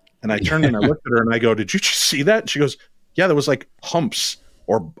 And I turned and I looked at her and I go, "Did you just see that?" And she goes, "Yeah, there was like humps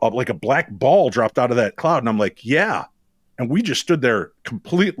or like a black ball dropped out of that cloud." And I'm like, "Yeah." And we just stood there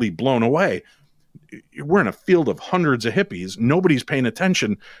completely blown away. We're in a field of hundreds of hippies. Nobody's paying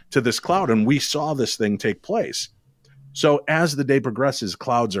attention to this cloud, and we saw this thing take place. So as the day progresses,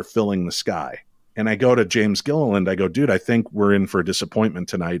 clouds are filling the sky. And I go to James Gilliland. I go, "Dude, I think we're in for a disappointment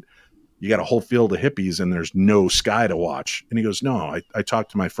tonight. You got a whole field of hippies, and there's no sky to watch." And he goes, "No, I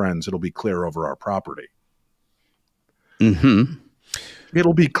talked to my friends. It'll be clear over our property."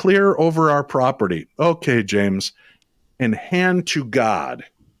 It'll be clear over our property. Okay, James. And hand to God,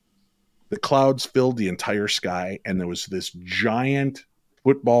 the clouds filled the entire sky, and there was this giant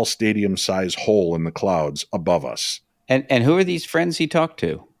football stadium size hole in the clouds above us. And who are these friends he talked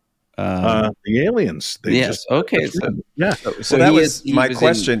to? The aliens. Okay. So that was my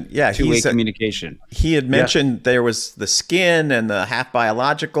question. Yeah, two-way communication. He had mentioned there was the skin and the half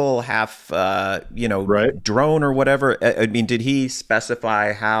biological, half drone or whatever. I mean, did he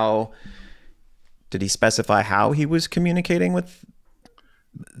specify how? Did he specify how he was communicating with?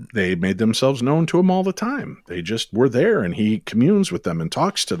 They made themselves known to him all the time. They just were there, and he communes with them and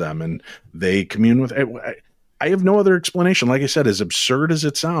talks to them, and they commune with. I have no other explanation. Like I said, as absurd as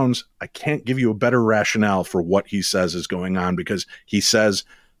it sounds, I can't give you a better rationale for what he says is going on, because he says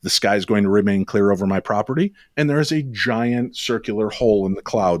the sky is going to remain clear over my property, and there is a giant circular hole in the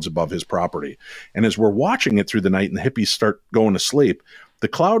clouds above his property. And as we're watching it through the night and the hippies start going to sleep, the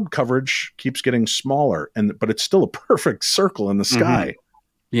cloud coverage keeps getting smaller, but it's still a perfect circle in the sky.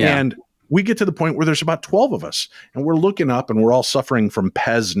 Mm-hmm. Yeah. And we get to the point where there's about 12 of us, and we're looking up, and we're all suffering from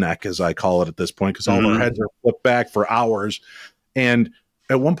Pez neck, as I call it at this point, because all of our heads are flipped back for hours. And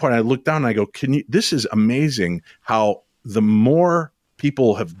at one point I look down and I go, this is amazing how the more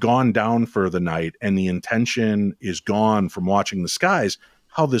people have gone down for the night and the intention is gone from watching the skies,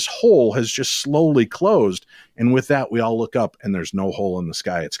 how this hole has just slowly closed. And with that, we all look up and there's no hole in the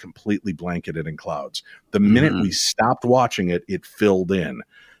sky. It's completely blanketed in clouds. The minute we stopped watching it, it filled in.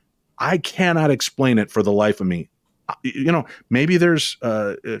 I cannot explain it for the life of me. You know, maybe there's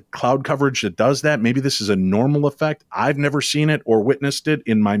cloud coverage that does that. Maybe this is a normal effect. I've never seen it or witnessed it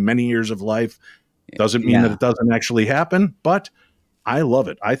in my many years of life. Doesn't mean that it doesn't actually happen, but I love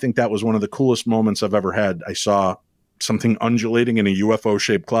it. I think that was one of the coolest moments I've ever had. I saw something undulating in a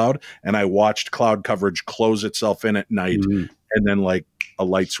UFO-shaped cloud, and I watched cloud coverage close itself in at night, and then like a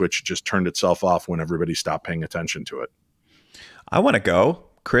light switch just turned itself off when everybody stopped paying attention to it. I want to go.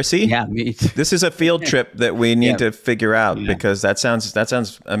 Chrissy, yeah, me too. This is a field trip that we need to figure out, because that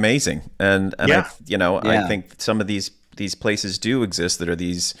sounds amazing. And I think some of these places do exist that are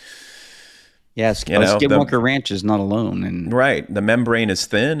these. Yes, Skinwalker Ranch is not alone, and right, the membrane is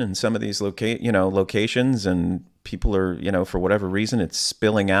thin in some of these locations, and people are for whatever reason it's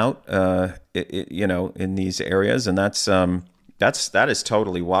spilling out in these areas, and that is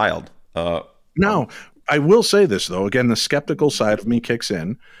totally wild. Now, I will say this though, again, the skeptical side of me kicks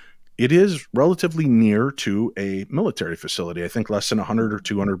in. It is relatively near to a military facility. I think less than 100 or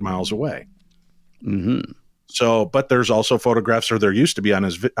 200 miles away. Mm-hmm. So, but there's also photographs, or there used to be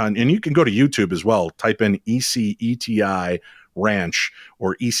and you can go to YouTube as well. Type in ECETI Ranch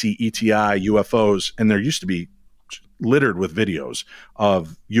or ECETI UFOs, and there used to be littered with videos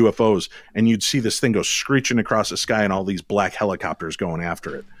of UFOs, and you'd see this thing go screeching across the sky and all these black helicopters going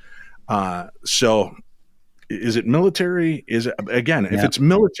after it. So is it military? Is it, again, if it's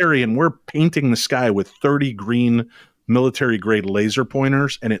military and we're painting the sky with 30 green military grade laser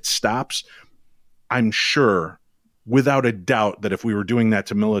pointers and it stops, I'm sure without a doubt that if we were doing that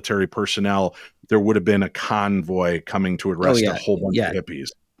to military personnel, there would have been a convoy coming to arrest a whole bunch of hippies.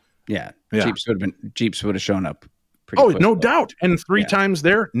 Yeah. Jeeps would have shown up. Quickly. No doubt. And three times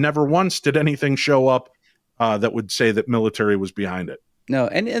there, never once did anything show up that would say that military was behind it. No,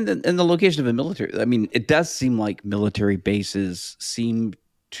 and the location of a military, I mean, it does seem like military bases seem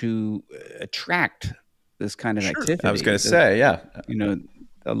to attract this kind of activity. I was going to say, I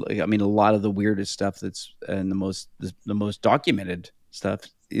mean, a lot of the weirdest stuff and the most documented stuff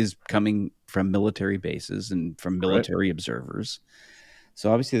is coming from military bases and from military observers. So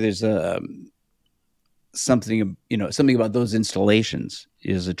obviously there's something about those installations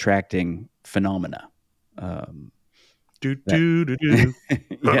is attracting phenomena.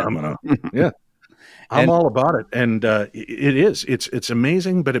 Yeah. I'm all about it. And it's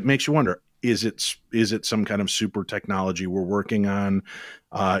amazing, but it makes you wonder, is it some kind of super technology we're working on?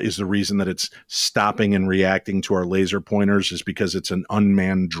 Is the reason that it's stopping and reacting to our laser pointers is because it's an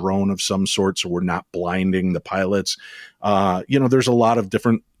unmanned drone of some sort, so we're not blinding the pilots? There's a lot of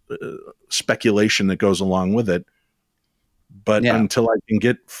different speculation that goes along with it. But until I can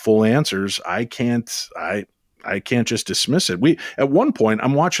get full answers, I can't just dismiss it. At one point,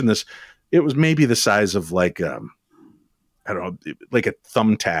 I'm watching this. It was maybe the size of like I don't know, like a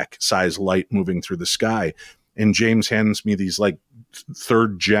thumbtack size light moving through the sky. And James hands me these like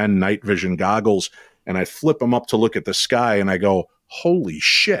 3rd gen night vision goggles, and I flip them up to look at the sky, and I go, "Holy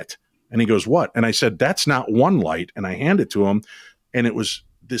shit!" And he goes, "What?" And I said, "That's not one light." And I hand it to him, and it was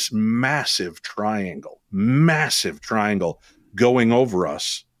this massive triangle going over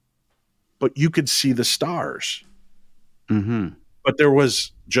us, but you could see the stars. Mm-hmm. But there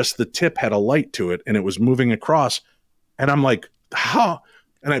was just the tip had a light to it, and it was moving across. And I'm like, how?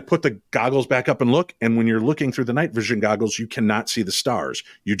 And I put the goggles back up and look. And when you're looking through the night vision goggles, you cannot see the stars.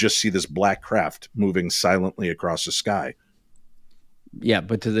 You just see this black craft moving silently across the sky. Yeah,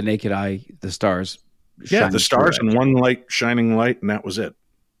 but to the naked eye, the stars. Yeah, the stars and one light, shining light, and that was it.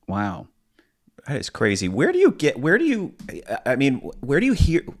 Wow. That is crazy. Where do you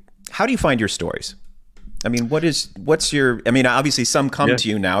hear, how do you find your stories? I mean, what's your? I mean, obviously, some come to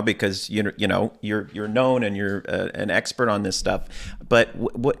you now because you're known and you're an expert on this stuff. But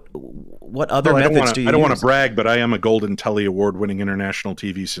what other methods do you use? I don't want to brag, but I am a Golden Telly Award-winning international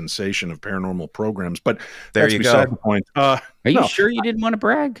TV sensation of paranormal programs. But there you go. The point. Are you sure you didn't want to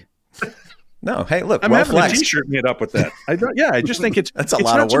brag? No, hey, look, I'm having a T-shirt made up with that. I just think that's a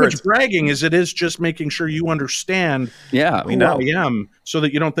lot of words. It's not so much bragging as it is just making sure you understand who I am, so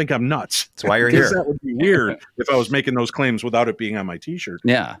that you don't think I'm nuts. That's why you're here. That would be weird if I was making those claims without it being on my T-shirt.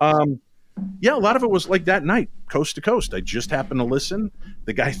 Yeah. A lot of it was like that night, coast to coast. I just happened to listen.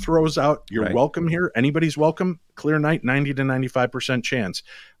 The guy throws out, "You're welcome here. Anybody's welcome. Clear night, 90 to 95% chance."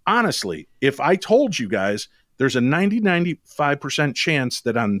 Honestly, if I told you guys, there's a 95% chance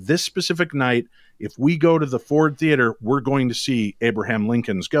that on this specific night, if we go to the Ford Theater, we're going to see Abraham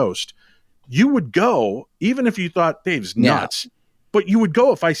Lincoln's ghost. You would go, even if you thought Dave's nuts, but you would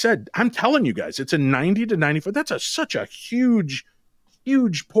go if I said, I'm telling you guys, it's a 90 to 95. That's such a huge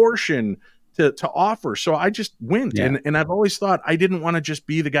portion to offer. So I just went. And I've always thought I didn't want to just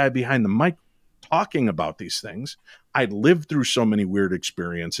be the guy behind the mic talking about these things. I lived through so many weird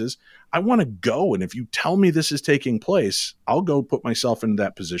experiences. I want to go. And if you tell me this is taking place, I'll go put myself into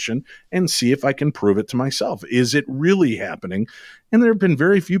that position and see if I can prove it to myself. Is it really happening? And there have been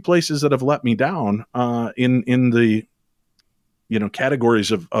very few places that have let me down in the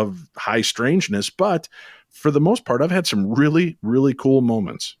categories of high strangeness. But for the most part, I've had some really, really cool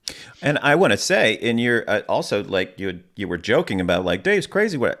moments. And I want to say, in your also, like you were joking about, like, Dave's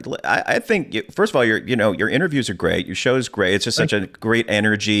crazy. I think, first of all, your interviews are great. Your show's great. It's just such a great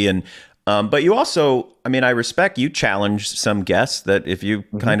energy. And but you also, I mean, I respect you challenge some guests that if you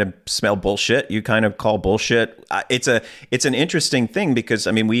kind of smell bullshit, you kind of call bullshit. It's an interesting thing because,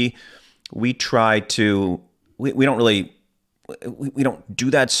 I mean, we try to, we don't really. We don't do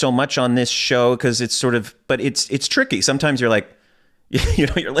that so much on this show because it's sort of, but it's tricky. Sometimes you're like,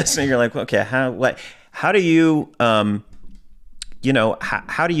 you're listening, you're like, okay, how do you, how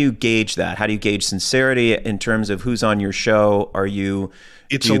do you gauge that? How do you gauge sincerity in terms of who's on your show?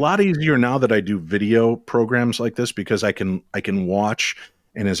 It's a lot easier now that I do video programs like this because I can watch.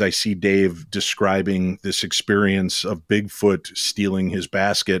 And as I see Dave describing this experience of Bigfoot stealing his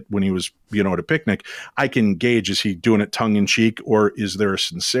basket when he was, at a picnic, I can gauge, is he doing it tongue in cheek or is there a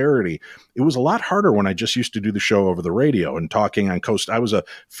sincerity? It was a lot harder when I just used to do the show over the radio and talking on Coast. I was a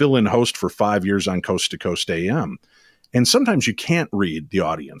fill-in host for 5 years on Coast to Coast AM. And sometimes you can't read the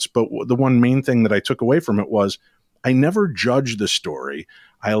audience. But the one main thing that I took away from it was I never judge the story.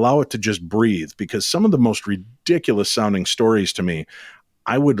 I allow it to just breathe because some of the most ridiculous sounding stories to me,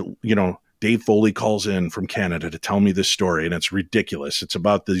 I would, Dave Foley calls in from Canada to tell me this story, and it's ridiculous. It's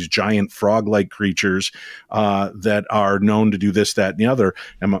about these giant frog-like creatures that are known to do this, that, and the other.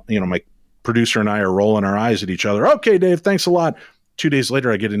 And, my producer and I are rolling our eyes at each other. Okay, Dave, thanks a lot. 2 days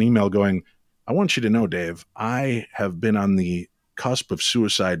later, I get an email going, I want you to know, Dave, I have been on the cusp of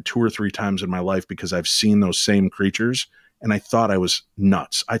suicide 2 or 3 times in my life because I've seen those same creatures, and I thought I was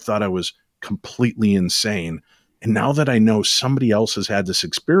nuts. I thought I was completely insane. And now that I know somebody else has had this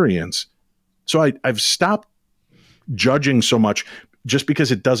experience, so I've stopped judging so much just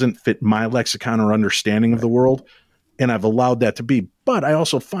because it doesn't fit my lexicon or understanding of the world. And I've allowed that to be. But I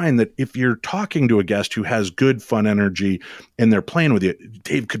also find that if you're talking to a guest who has good, fun energy and they're playing with you,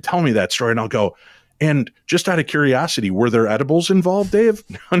 Dave could tell me that story and I'll go, and just out of curiosity, were there edibles involved, Dave?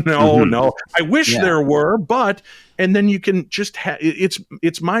 No. I wish there were, but, and then you can just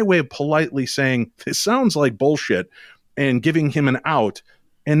it's my way of politely saying, this sounds like bullshit and giving him an out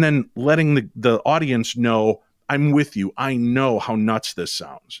and then letting the audience know, I'm with you. I know how nuts this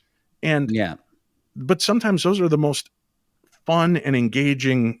sounds. And but sometimes those are the most fun and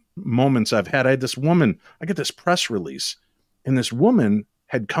engaging moments I've had. I had this woman, I get this press release, and this woman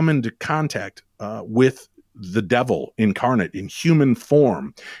had come into contact with the devil incarnate in human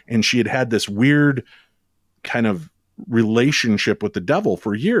form. And she had this weird kind of relationship with the devil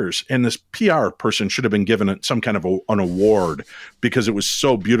for years. And this PR person should have been given some kind of an award because it was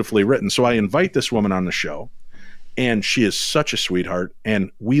so beautifully written. So I invite this woman on the show, and she is such a sweetheart.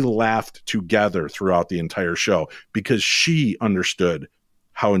 And we laughed together throughout the entire show because she understood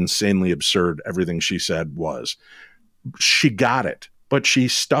how insanely absurd everything she said was. She got it. But she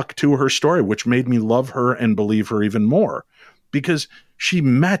stuck to her story, which made me love her and believe her even more because she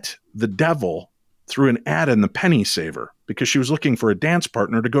met the devil through an ad in the Penny Saver because she was looking for a dance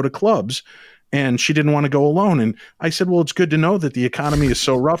partner to go to clubs and she didn't want to go alone. And I said, well, it's good to know that the economy is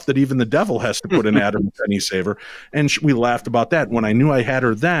so rough that even the devil has to put an ad in the Penny Saver. And we laughed about that. When I knew I had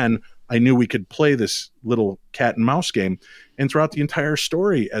her then, I knew we could play this little cat and mouse game. And throughout the entire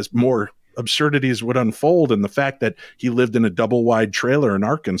story, as more absurdities would unfold, and the fact that he lived in a double wide trailer in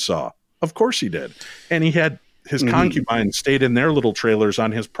Arkansas. Of course he did. And he had his concubines stayed in their little trailers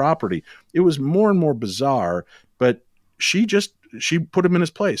on his property. It was more and more bizarre, but she put him in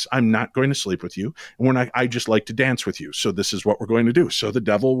his place. I'm not going to sleep with you. And I just like to dance with you. So this is what we're going to do. So the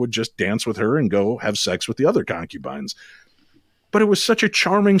devil would just dance with her and go have sex with the other concubines. But it was such a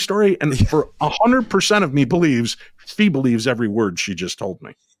charming story. And for 100% of me she believes every word she just told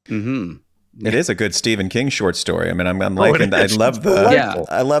me. Mm-hmm. It is a good Stephen King short story. I mean, I'm liking that. I love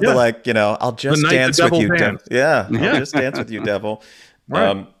the like, I'll just dance with you. I'll just dance with you, devil.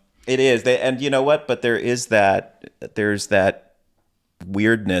 Right. It is. And you know what? But there's that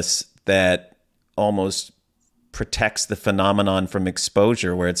weirdness that almost protects the phenomenon from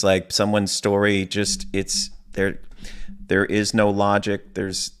exposure, where it's like someone's story there is no logic.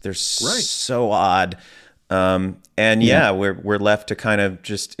 There's so odd. We're left to kind of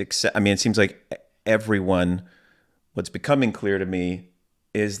just accept. I mean, it seems like what's becoming clear to me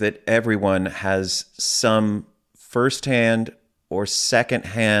is that everyone has some firsthand or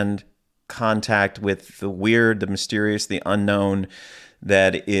secondhand contact with the weird, the mysterious, the unknown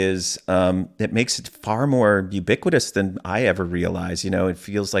that makes it far more ubiquitous than I ever realized. It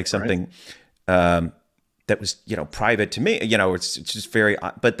feels like something that was, private to me. It's just very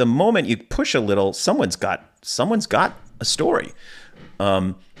odd. But the moment you push a little, someone's got a story.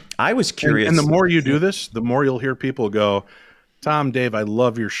 I was curious. And the more you do this, the more you'll hear people go, Tom, Dave, I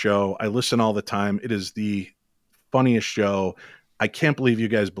love your show. I listen all the time. It is the funniest show. I can't believe you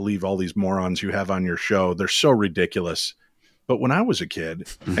guys believe all these morons you have on your show. They're so ridiculous. But when I was a kid,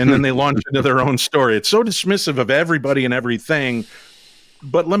 and then they launch into their own story, it's so dismissive of everybody and everything.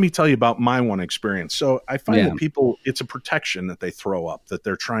 But let me tell you about my one experience. So I find that people, it's a protection that they throw up, that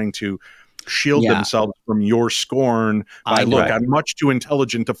they're trying to shield themselves from your scorn by, I'm much too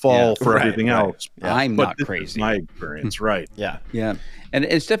intelligent to fall for everything else. Yeah. I'm not crazy. My experience, right. Yeah. And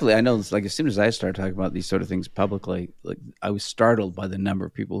it's definitely, I know, it's like as soon as I started talking about these sort of things publicly, like I was startled by the number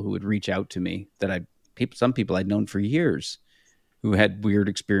of people who would reach out to me some people I'd known for years who had weird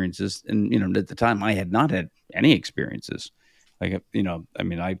experiences. And, at the time I had not had any experiences. Like,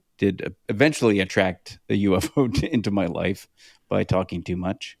 I did eventually attract a UFO into my life by talking too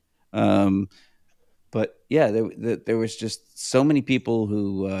much. But yeah, there was just so many people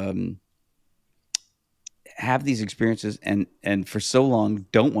who have these experiences and for so long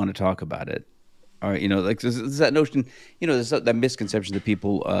don't want to talk about it. Or, like there's that notion, there's that misconception that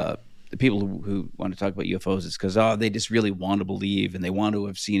people, the people who want to talk about UFOs is because, they just really want to believe and they want to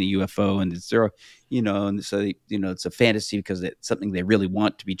have seen a UFO and it's their, and so, it's a fantasy because it's something they really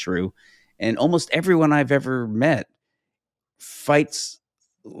want to be true. And almost everyone I've ever met fights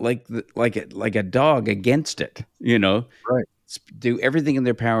like a dog against it, right. Do everything in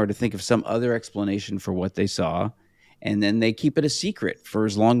their power to think of some other explanation for what they saw. And then they keep it a secret for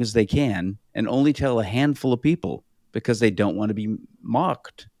as long as they can and only tell a handful of people because they don't want to be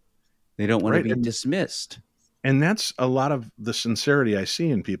mocked. They don't want to be dismissed. And that's a lot of the sincerity I see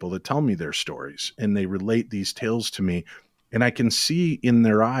in people that tell me their stories and they relate these tales to me. And I can see in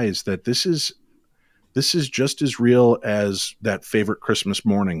their eyes that this is just as real as that favorite Christmas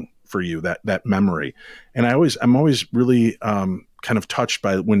morning for you, that memory. And I'm always really kind of touched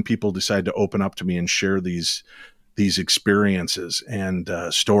by when people decide to open up to me and share these experiences and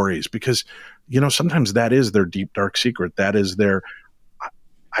stories, because, sometimes that is their deep, dark secret. That is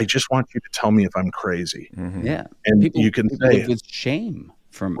I just want you to tell me if I'm crazy. Mm-hmm. Yeah. And you can say with shame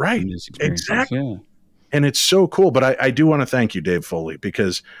from this experience. Exactly. Yeah. And it's so cool. But I do want to thank you, Dave Foley,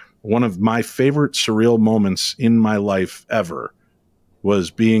 because one of my favorite surreal moments in my life ever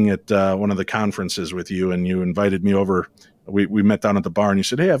was being at one of the conferences with you, and you invited me over. We met down at the bar and you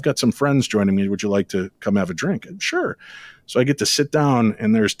said, "Hey, I've got some friends joining me. Would you like to come have a drink?" And sure. So I get to sit down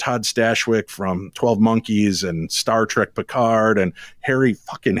and there's Todd Stashwick from 12 Monkeys and Star Trek Picard, and Harry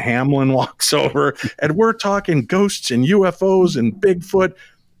fucking Hamlin walks over and we're talking ghosts and UFOs and Bigfoot.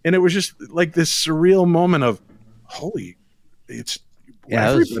 And it was just like this surreal moment of, holy, this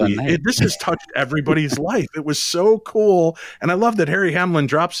has touched everybody's life. It was so cool. And I love that Harry Hamlin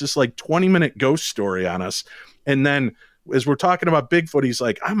drops this like 20-minute ghost story on us. And then as we're talking about Bigfoot, he's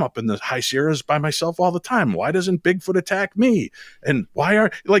like, I'm up in the high Sierras by myself all the time. Why doesn't Bigfoot attack me? And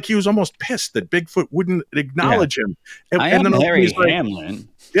he was almost pissed that Bigfoot wouldn't acknowledge him. And then Harry Hamlin.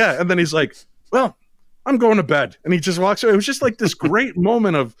 Yeah. And then he's like, well, I'm going to bed. And he just walks away. It was just like this great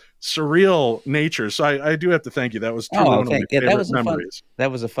moment of surreal nature. So I do have to thank you. That was truly one of my favorite memories.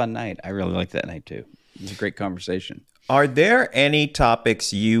 That was a fun night. I really liked that night too. It was a great conversation. Are there any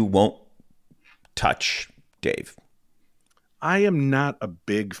topics you won't touch, Dave? I am not a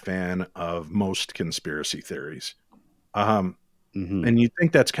big fan of most conspiracy theories. And you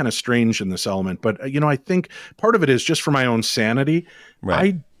think that's kind of strange in this element, but I think part of it is just for my own sanity.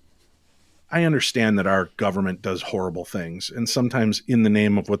 Right. I understand that our government does horrible things, and sometimes in the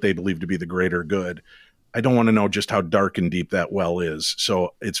name of what they believe to be the greater good. I don't want to know just how dark and deep that well is.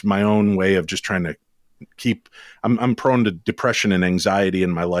 So it's my own way of just trying to keep. I'm prone to depression and anxiety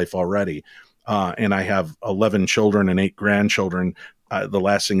in my life already, and I have 11 children and 8 grandchildren. The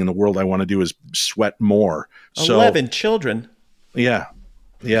last thing in the world I want to do is sweat more. 11 children. Yeah.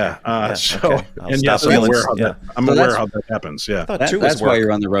 So, okay. and yes, I'm aware how that happens. Yeah. That's why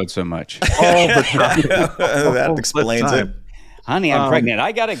you're on the road so much. That explains it. Honey, I'm pregnant.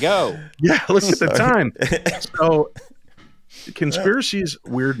 I got to go. Yeah. Look at the time. So conspiracies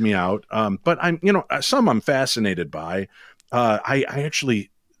weird me out. But I'm fascinated by, I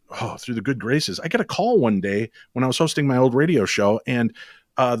actually, through the good graces, I got a call one day when I was hosting my old radio show, and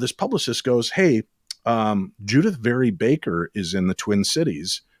this publicist goes, "Hey, Judith Very Baker is in the Twin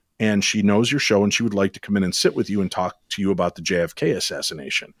Cities, and she knows your show, and she would like to come in and sit with you and talk to you about the JFK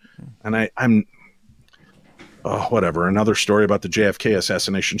assassination." And I'm whatever, another story about the JFK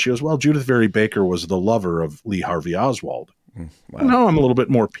assassination. She goes, "Well, Judith Very Baker was the lover of Lee Harvey Oswald." Wow. Now I'm a little bit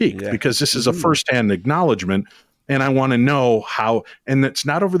more piqued because this is a firsthand acknowledgement, and I want to know how. And it's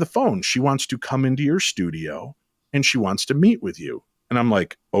not over the phone. She wants to come into your studio, and she wants to meet with you. And I'm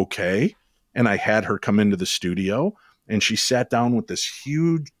like, okay. And I had her come into the studio, and she sat down with this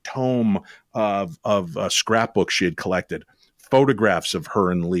huge tome of scrapbooks she had collected, photographs of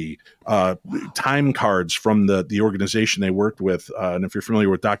her and Lee, time cards from the organization they worked with. And if you're familiar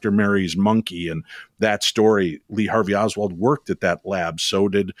with Dr. Mary's monkey and that story, Lee Harvey Oswald worked at that lab. So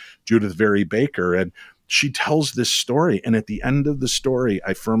did Judith Very Baker. And she tells this story. And at the end of the story,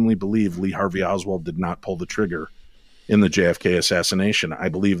 I firmly believe Lee Harvey Oswald did not pull the trigger in the JFK assassination. I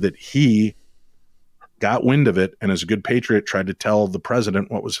believe that he got wind of it, and as a good patriot tried to tell the president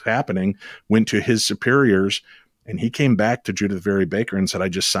what was happening, went to his superiors, and he came back to Judith Very Baker and said, "I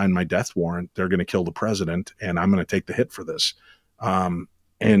just signed my death warrant. They're going to kill the president, and I'm going to take the hit for this."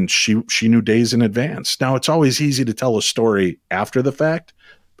 And she knew days in advance. Now, it's always easy to tell a story after the fact,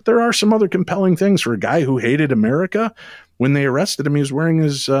 but there are some other compelling things for a guy who hated America. When they arrested him, he was wearing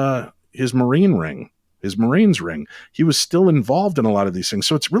his Marine ring. His Marines ring. He was still involved in a lot of these things.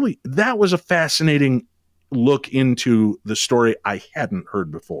 So that was a fascinating look into the story I hadn't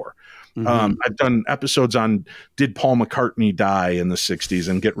heard before. I've done episodes on, did Paul McCartney die in the 60s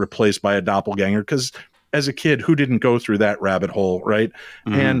and get replaced by a doppelganger? Because as a kid, who didn't go through that rabbit hole, right?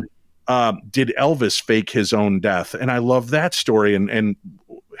 And did Elvis fake his own death? And I love that story and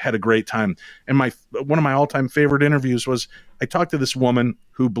had a great time. And one of my all-time favorite interviews was, I talked to this woman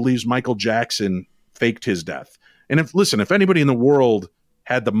who believes Michael Jackson faked his death. And if anybody in the world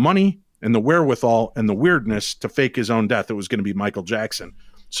had the money and the wherewithal and the weirdness to fake his own death, it was going to be Michael Jackson.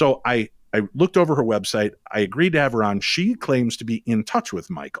 So I looked over her website. I agreed to have her on. She claims to be in touch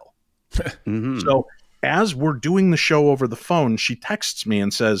with Michael. So as we're doing the show over the phone, she texts me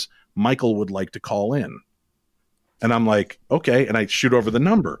and says, "Michael would like to call in." And I'm like, okay. And I shoot over the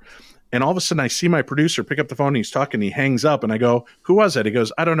number. And all of a sudden I see my producer pick up the phone, and he's talking, he hangs up, and I go, "Who was it?" He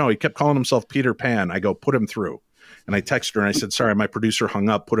goes, "I don't know. He kept calling himself Peter Pan." I go, "Put him through." And I text her and I said, "Sorry, my producer hung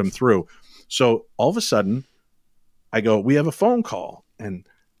up, put him through." So all of a sudden I go, "We have a phone call." And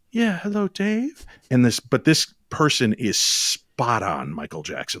 "Yeah, hello, Dave." And this person is spot on Michael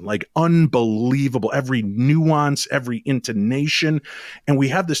Jackson, like unbelievable, every nuance, every intonation. And we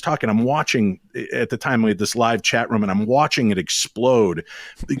have this talk, and I'm watching, at the time we had this live chat room, and I'm watching it explode.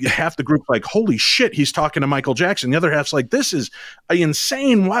 Half the group like, "Holy shit, he's talking to Michael Jackson." The other half's like, "This is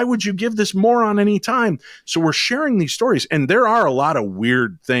insane. Why would you give this moron any time?" So we're sharing these stories, and there are a lot of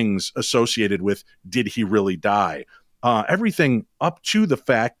weird things associated with, did he really die? Everything up to the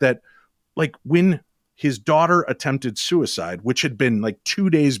fact that, like, when his daughter attempted suicide, which had been like 2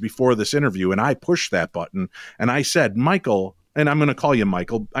 days before this interview, and I pushed that button and I said, "Michael," and I'm going to call you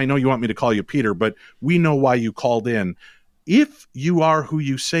Michael. I know you want me to call you Peter, but we know why you called in. If you are who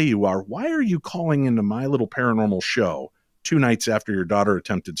you say you are, why are you calling into my little paranormal show 2 nights after your daughter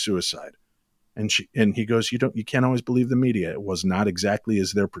attempted suicide? And he goes, you can't always believe the media. It was not exactly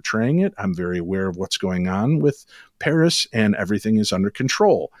as they're portraying it. I'm very aware of what's going on with Paris, and everything is under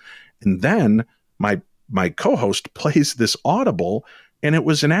control. And then my co-host plays this audible, and it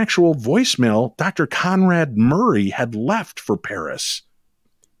was an actual voicemail Dr. Conrad Murray had left for Paris.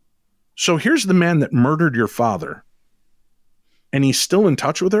 So here's the man that murdered your father, and he's still in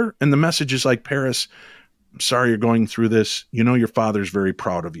touch with her. And the message is like, "Paris, I'm sorry you're going through this. You know your father's very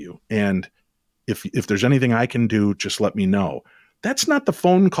proud of you. And if there's anything I can do, just let me know. That's not the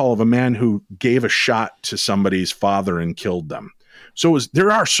phone call of a man who gave a shot to somebody's father and killed them. So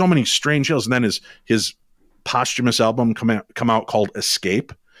there are so many strange tales. And then his posthumous album come out called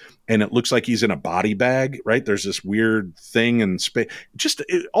Escape, and it looks like he's in a body bag, right? There's this weird thing in space.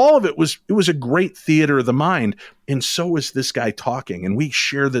 All of it was a great theater of the mind. And so is this guy talking, and we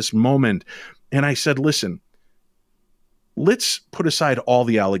share this moment. And I said, listen, let's put aside all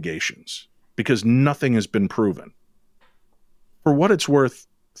the allegations because nothing has been proven. For what it's worth,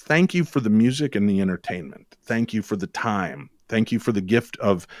 thank you for the music and the entertainment. Thank you for the time. Thank you for the gift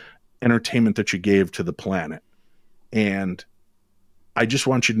of entertainment that you gave to the planet. And I just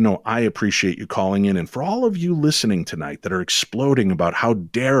want you to know I appreciate you calling in. And for all of you listening tonight that are exploding about how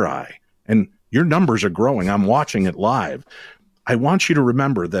dare I, and your numbers are growing, I'm watching it live. I want you to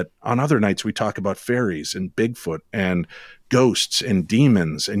remember that on other nights we talk about fairies and Bigfoot and ghosts and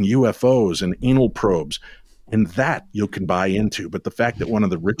demons and UFOs and anal probes. And that you can buy into. But the fact that one of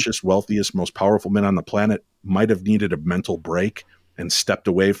the richest, wealthiest, most powerful men on the planet might have needed a mental break and stepped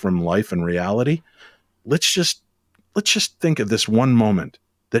away from life and reality, let's just think of this one moment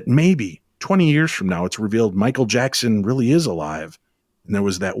that maybe 20 years from now it's revealed Michael Jackson really is alive. And there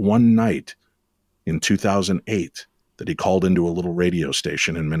was that one night in 2008 that he called into a little radio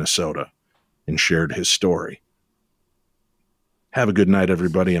station in Minnesota and shared his story. Have a good night,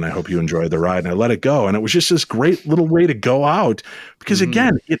 everybody, and I hope you enjoy the ride. And I let it go, and it was just this great little way to go out because,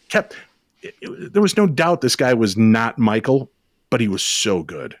 again, there was no doubt this guy was not Michael, but he was so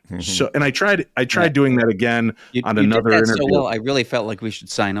good. So, and I tried doing that again on another interview. So well, I really felt like we should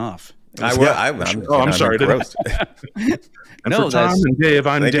sign off. I'm sorry. And for Tom and Dave,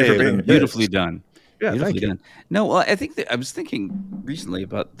 I'm Dave. Beautifully done. Yeah, beautifully done. No, well, I think that I was thinking recently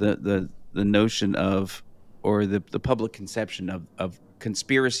about the notion of, or the public conception of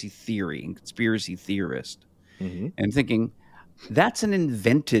conspiracy theory and conspiracy theorist. And thinking that's an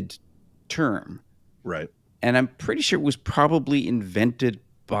invented term. Right. And I'm pretty sure it was probably invented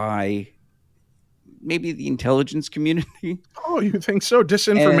by maybe the intelligence community. Oh, you think so?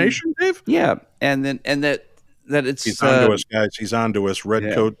 Disinformation, Dave? Yeah. And that it's... He's on to us, guys. He's on to us.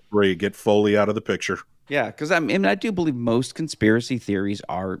 Red Coat 3. Get Foley out of the picture. Yeah, because I do believe most conspiracy theories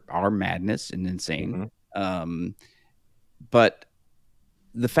are madness and insane. But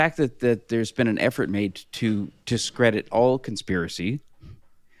the fact that there's been an effort made to discredit all conspiracy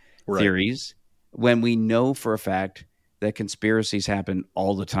theories, when we know for a fact that conspiracies happen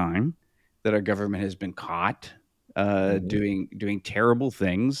all the time, that our government has been caught doing terrible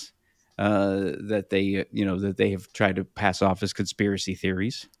things, that they have tried to pass off as conspiracy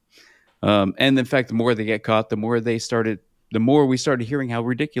theories, and in fact, the more they get caught, the more we started hearing how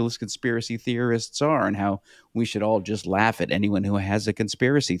ridiculous conspiracy theorists are and how we should all just laugh at anyone who has a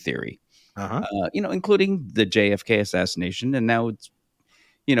conspiracy theory, including the JFK assassination. And now it's,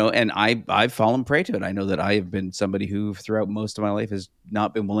 and I've fallen prey to it. I know that I have been somebody who throughout most of my life has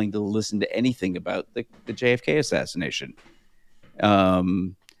not been willing to listen to anything about the JFK assassination.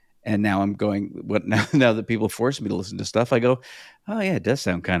 And now I'm going, now that people force me to listen to stuff, I go, oh yeah, it does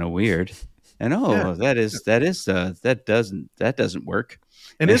sound kind of weird. And that doesn't work.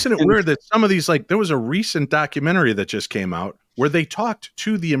 And isn't it weird that some of these, like there was a recent documentary that just came out where they talked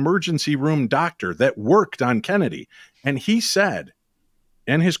to the emergency room doctor that worked on Kennedy. And he said,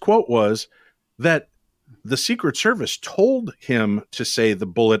 and his quote was that the Secret Service told him to say the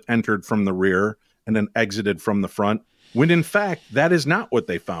bullet entered from the rear and then exited from the front, when in fact that is not what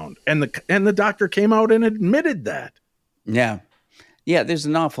they found. And the doctor came out and admitted that. Yeah. Yeah, there's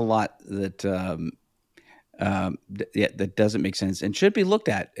an awful lot that that doesn't make sense and should be looked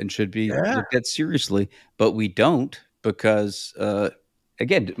at and should be looked at seriously, but we don't because,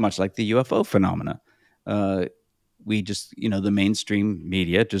 again, much like the UFO phenomena, we just, the mainstream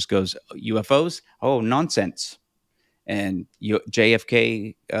media just goes, UFOs, oh, nonsense. And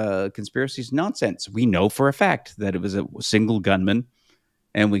JFK conspiracies, nonsense. We know for a fact that it was a single gunman,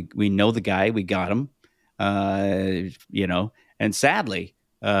 and we know the guy, we got him, and sadly,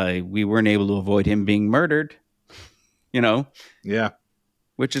 we weren't able to avoid him being murdered, Yeah.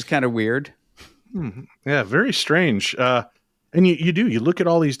 Which is kind of weird. Yeah, very strange. And you look at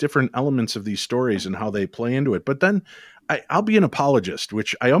all these different elements of these stories and how they play into it. But then I'll be an apologist,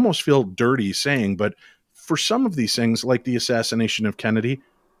 which I almost feel dirty saying, but for some of these things, like the assassination of Kennedy,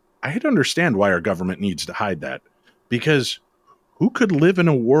 I'd understand why our government needs to hide that. Because who could live in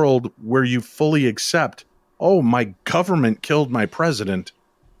a world where you fully accept, oh, my government killed my president,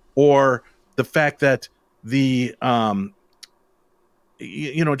 or the fact that the,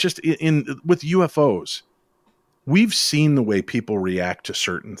 just with UFOs, we've seen the way people react to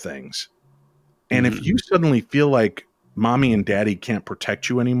certain things. And if you suddenly feel like mommy and daddy can't protect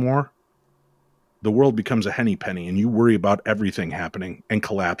you anymore, the world becomes a henny penny and you worry about everything happening and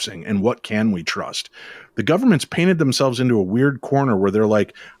collapsing. And what can we trust? The government's painted themselves into a weird corner where they're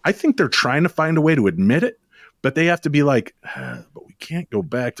like, I think they're trying to find a way to admit it, but they have to be like, but we can't go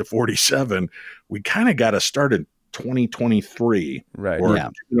back to 47. We kind of got to start at 2023, right? Or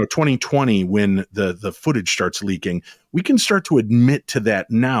 2020 when the footage starts leaking. We can start to admit to that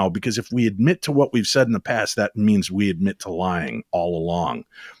now, because if we admit to what we've said in the past, that means we admit to lying all along.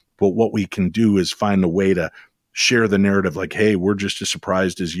 But what we can do is find a way to share the narrative like, hey, we're just as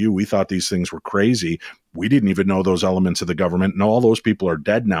surprised as you. We thought these things were crazy. We didn't even know those elements of the government. And all those people are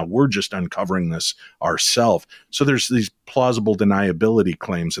dead now. We're just uncovering this ourselves. So there's these plausible deniability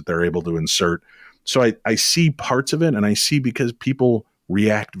claims that they're able to insert. So I see parts of it, and I see because people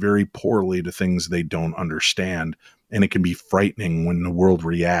react very poorly to things they don't understand. And it can be frightening when the world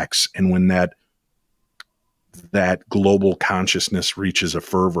reacts, and when that global consciousness reaches a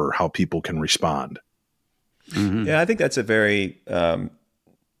fervor, how people can respond. Yeah, I think that's a very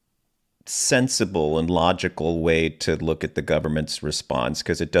sensible and logical way to look at the government's response,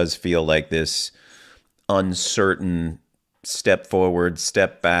 because it does feel like this uncertain step forward,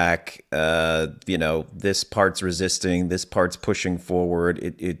 step back, this part's resisting, this part's pushing forward.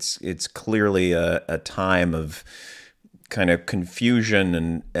 It's clearly a time of kind of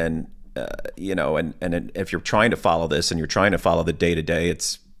confusion and if you're trying to follow this and you're trying to follow the day-to-day,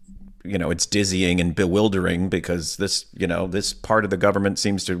 it's dizzying and bewildering, because this part of the government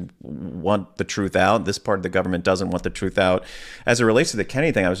seems to want the truth out. This part of the government doesn't want the truth out. As it relates to the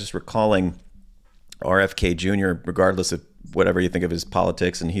Kennedy thing, I was just recalling RFK Jr., regardless of whatever you think of his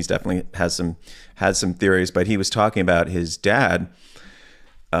politics, and he's definitely has some theories, but he was talking about his dad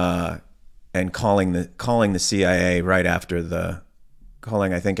and calling the CIA right after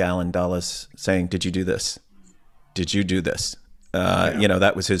calling, I think, Alan Dulles, saying, "Did you do this? Did you do this?"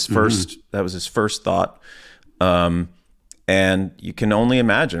 That was his first. That was his first thought. And you can only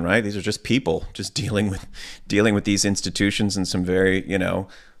imagine, right? These are just people just dealing with these institutions and some very,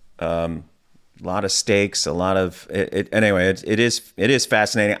 lot of stakes, a lot of it. Anyway, it is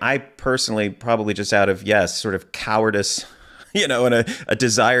fascinating. I personally, probably just out of sort of cowardice, and a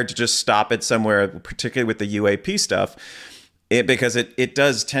desire to just stop it somewhere, particularly with the UAP stuff. Because it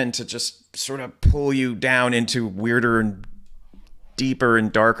does tend to just sort of pull you down into weirder and deeper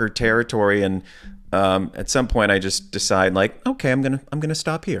and darker territory. And at some point I just decide, like, okay, I'm gonna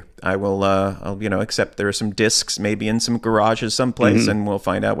stop here. I'll accept there are some discs maybe in some garages someplace, and we'll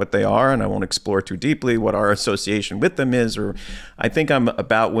find out what they are, and I won't explore too deeply what our association with them is, or I think I'm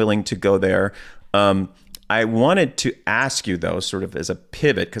about willing to go there. I wanted to ask you, though, sort of as a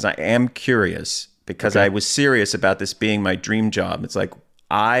pivot, because I am curious, because I was serious about this being my dream job. It's like,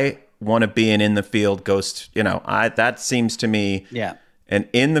 I want to be an in-the-field ghost. That seems to me an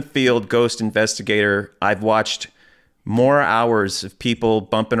in-the-field ghost investigator. I've watched more hours of people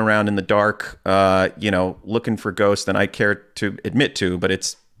bumping around in the dark, looking for ghosts than I care to admit to,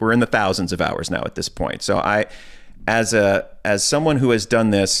 but we're in the thousands of hours now at this point. So as someone who has done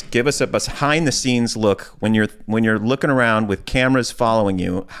this, give us a behind-the-scenes look when you're looking around with cameras following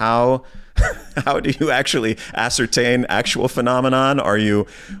you. How do you actually ascertain actual phenomenon? Are you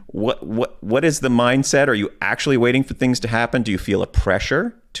what is the mindset? Are you actually waiting for things to happen? Do you feel a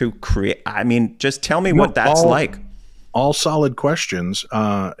pressure to create? I mean, just tell me what that's like. All solid questions,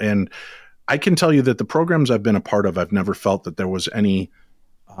 and I can tell you that the programs I've been a part of, I've never felt that there was any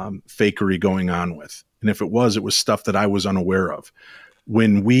fakery going on with. And if it was stuff that I was unaware of.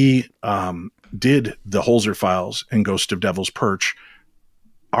 When we did the Holzer Files and Ghost of Devil's Perch,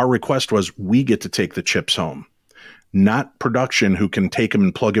 our request was we get to take the chips home, not production, who can take them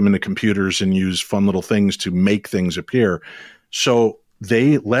and plug them into computers and use fun little things to make things appear. So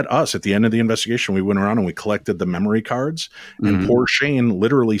they let us, at the end of the investigation, we went around and we collected the memory cards, and poor Shane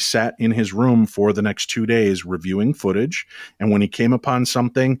literally sat in his room for the next 2 days reviewing footage. And when he came upon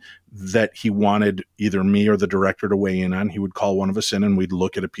something that he wanted either me or the director to weigh in on, he would call one of us in and we'd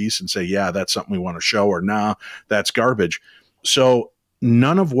look at a piece and say, yeah, that's something we want to show, or nah, that's garbage. So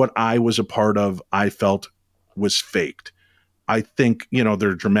none of what I was a part of, I felt, was faked. I think, there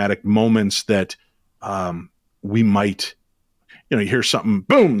are dramatic moments that we might, you hear something,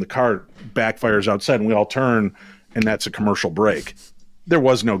 boom, the car backfires outside and we all turn, and that's a commercial break. There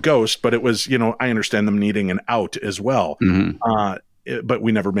was no ghost, but it was, I understand them needing an out as well. But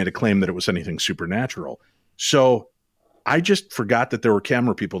we never made a claim that it was anything supernatural. So I just forgot that there were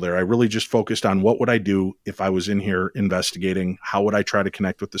camera people there. I really just focused on what would I do if I was in here investigating? How would I try to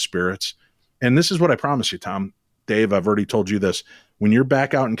connect with the spirits? And this is what I promise you, Tom. Dave, I've already told you this. When you're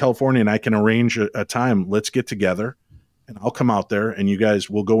back out in California and I can arrange a time, let's get together and I'll come out there and you guys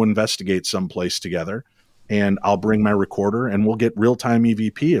will go investigate someplace together. And I'll bring my recorder and we'll get real-time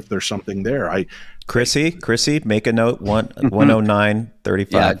EVP if there's something there. Chrissy, make a note,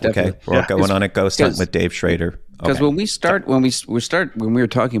 10935. Yeah, okay, we're going on a ghost hunt with Dave Schrader. Because when we were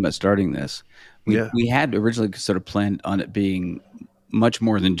talking about starting this, we had originally sort of planned on it being much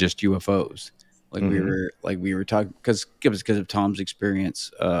more than just UFOs. Like we were talking because of Tom's experience,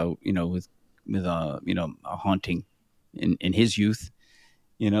 with a haunting in his youth.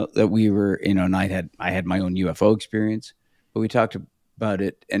 That we were, and I had my own UFO experience, but we talked about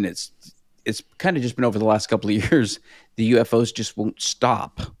it, and it's kind of just been over the last couple of years, the UFOs just won't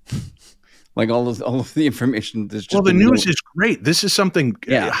stop. Like all of the information. The news is great. This is something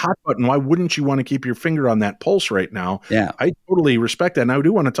hot button. Why wouldn't you want to keep your finger on that pulse right now? Yeah, I totally respect that. And I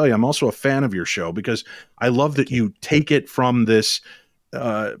do want to tell you, I'm also a fan of your show because I love that you take it from this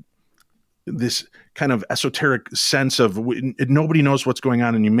kind of esoteric sense of nobody knows what's going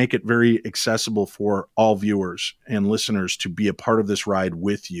on, and you make it very accessible for all viewers and listeners to be a part of this ride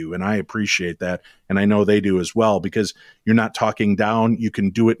with you. And I appreciate that. And I know they do as well, because you're not talking down. You can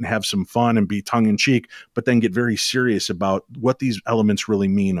do it and have some fun and be tongue in cheek, but then get very serious about what these elements really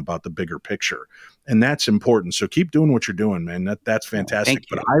mean about the bigger picture. And that's important. So keep doing what you're doing, man. That's fantastic.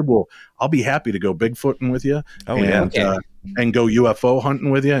 But I'll be happy to go Bigfooting with you. And go UFO hunting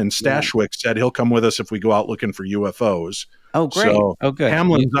with you. And Stashwick said he'll come with us if we go out looking for UFOs. Oh, great. So good.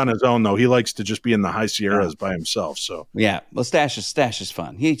 Hamlin's on his own, though. He likes to just be in the high Sierras by himself. So well, Stash is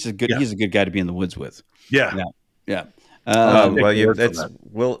fun. He's a good guy to be in the woods with. Yeah. We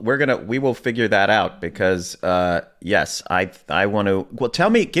will figure that out because yes, I want to. Well,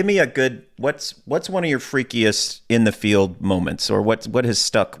 give me a good. What's one of your freakiest in the field moments, or what has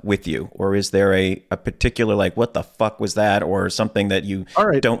stuck with you, or is there a particular like what the fuck was that, or something that you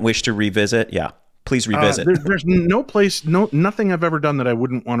don't wish to revisit? Yeah, please revisit. There's nothing I've ever done that I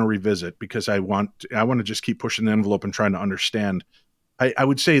wouldn't want to revisit, because I want to just keep pushing the envelope and trying to understand. I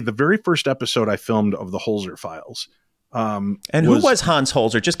would say the very first episode I filmed of the Holzer Files. Who was Hans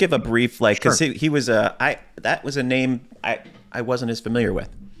Holzer? Just give a brief, because he was that was a name I wasn't as familiar with.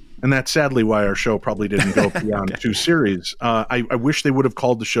 And that's sadly why our show probably didn't go beyond 2 series. I wish they would have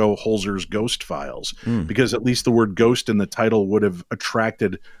called the show Holzer's Ghost Files, because at least the word ghost in the title would have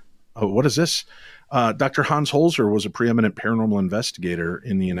attracted, what is this? Dr. Hans Holzer was a preeminent paranormal investigator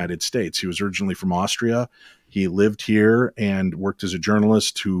in the United States. He was originally from Austria. He lived here and worked as a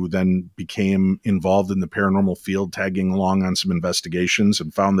journalist, who then became involved in the paranormal field, tagging along on some investigations,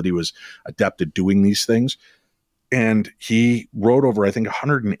 and found that he was adept at doing these things. And he wrote over, I think,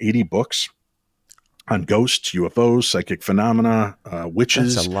 180 books on ghosts, UFOs, psychic phenomena,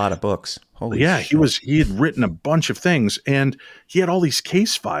 witches. That's a lot of books. Holy shit. He had written a bunch of things, and he had all these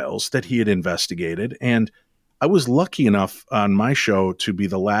case files that he had investigated. And I was lucky enough on my show to be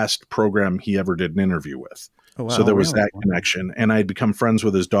the last program he ever did an interview with. Oh, wow. So there was that connection, and I had become friends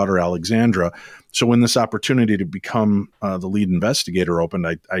with his daughter, Alexandra. So when this opportunity to become the lead investigator opened,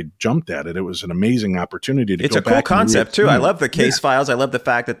 I jumped at it. It was an amazing opportunity to. It's a cool concept too. I love the case files. I love the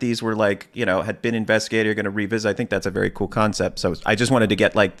fact that these were had been investigated. You're going to revisit. I think that's a very cool concept. So I just wanted to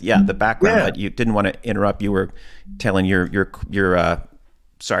get the background, but you didn't want to interrupt. You were telling your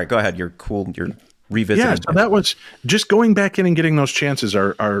sorry, go ahead. You're revisiting. Yeah, so that was just going back in and getting those chances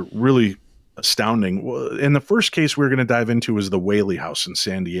are really astounding. And the first case we were going to dive into was the Whaley House in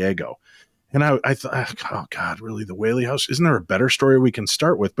San Diego. And I thought, oh God, really, the Whaley House? Isn't there a better story we can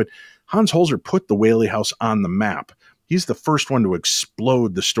start with? But Hans Holzer put the Whaley House on the map. He's the first one to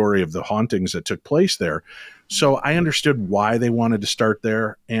explode the story of the hauntings that took place there. So I understood why they wanted to start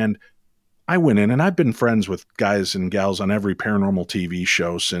there. And I went in, and I've been friends with guys and gals on every paranormal TV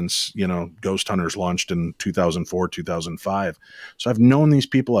show since, Ghost Hunters launched in 2004, 2005. So I've known these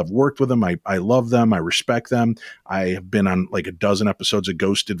people. I've worked with them. I love them. I respect them. I have been on like a dozen episodes of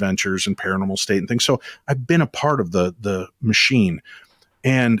Ghost Adventures and Paranormal State and things. So I've been a part of the machine.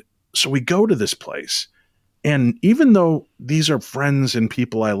 And so we go to this place. And even though these are friends and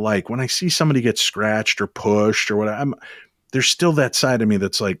people I like, when I see somebody get scratched or pushed or whatever, there's still that side of me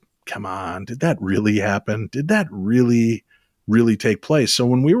that's like, come on, did that really happen? Did that really, really take place? So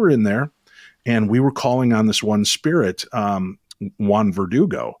when we were in there and we were calling on this one spirit, Juan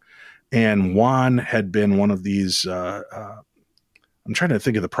Verdugo, and Juan had been one of these, I'm trying to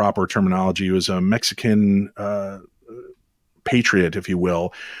think of the proper terminology. He was a Mexican patriot, if you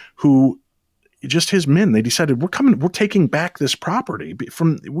will, who just his men, they decided we're taking back this property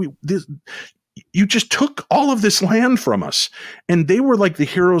you just took all of this land from us. And they were like the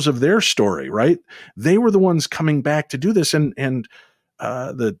heroes of their story, right? They were the ones coming back to do this. And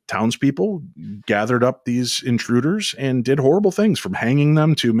the townspeople gathered up these intruders and did horrible things, from hanging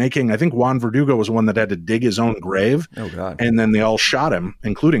them to making, I think Juan Verdugo was one that had to dig his own grave. Oh, God. And then they all shot him,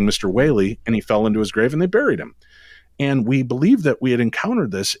 including Mr. Whaley, and he fell into his grave and they buried him. And we believed that we had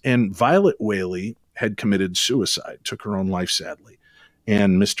encountered this, and Violet Whaley had committed suicide, took her own life, sadly.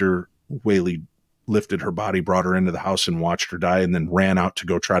 And Mr. Whaley lifted her body, brought her into the house and watched her die, and then ran out to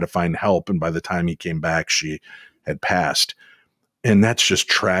go try to find help. And by the time he came back, she had passed. And that's just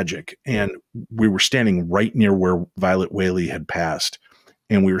tragic. And we were standing right near where Violet Whaley had passed.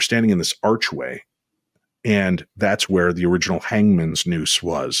 And we were standing in this archway. And that's where the original hangman's noose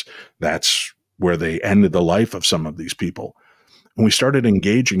was. That's where they ended the life of some of these people. And we started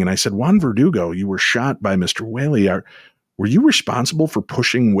engaging. And I said, Juan Verdugo, you were shot by Mr. Whaley. Were you responsible for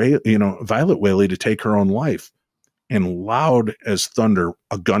pushing Violet Whaley to take her own life? And loud as thunder,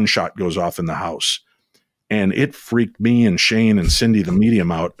 a gunshot goes off in the house. And it freaked me and Shane and Cindy, the medium,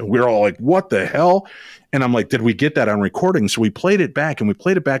 out. And we're all like, what the hell? And I'm like, did we get that on recording? So we played it back, and we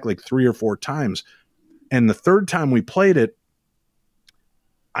played it back like 3 or 4 times. And the third time we played it,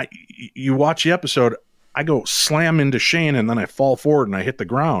 you watch the episode, I go slam into Shane, and then I fall forward and I hit the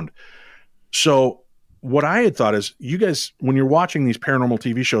ground. So what I had thought is, you guys, when you're watching these paranormal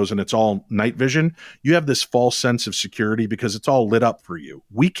TV shows and it's all night vision, you have this false sense of security because it's all lit up for you.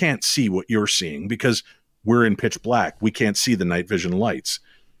 We can't see what you're seeing because we're in pitch black. We can't see the night vision lights.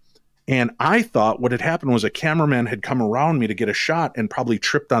 And I thought what had happened was a cameraman had come around me to get a shot and probably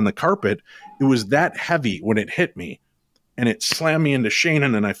tripped on the carpet. It was that heavy when it hit me, and it slammed me into Shane,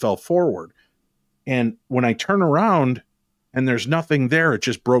 and then I fell forward. And when I turn around and there's nothing there, it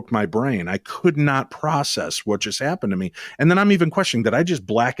just broke my brain. I could not process what just happened to me. And then I'm even questioning, did I just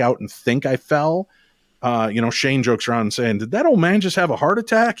black out and think I fell? Shane jokes around saying, did that old man just have a heart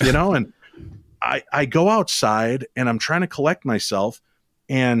attack? And I go outside and I'm trying to collect myself,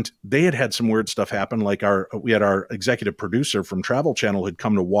 and they had some weird stuff happen. Like we had our executive producer from Travel Channel had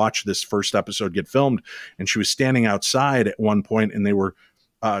come to watch this first episode get filmed, and she was standing outside at one point, and they were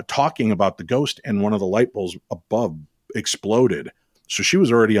talking about the ghost, and one of the light bulbs above exploded. So she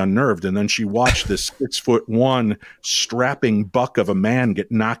was already unnerved. And then she watched this 6'1" strapping buck of a man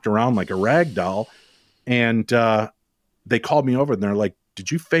get knocked around like a rag doll. And they called me over and they're like,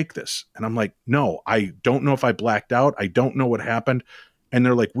 did you fake this? And I'm like, no, I don't know if I blacked out. I don't know what happened. And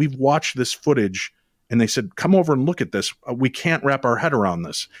they're like, we've watched this footage. And they said, come over and look at this. We can't wrap our head around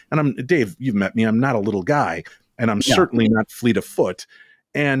this. And Dave, you've met me. I'm not a little guy, and I'm certainly not fleet of foot.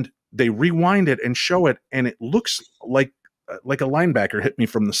 And they rewind it and show it, and it looks like a linebacker hit me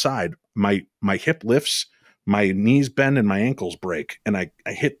from the side. My hip lifts, my knees bend, and my ankles break. And I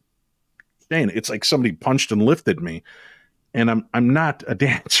hit Shane. It's like somebody punched and lifted me. And I'm not a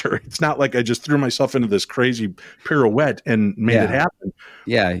dancer. It's not like I just threw myself into this crazy pirouette and made it happen.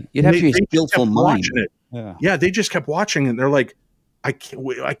 Yeah, you'd have to be a skillful mind. Yeah, they just kept watching, and they're like,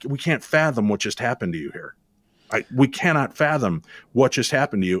 we can't fathom what just happened to you here. We cannot fathom what just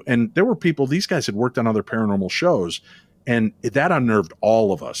happened to you. And there were people, these guys had worked on other paranormal shows, and that unnerved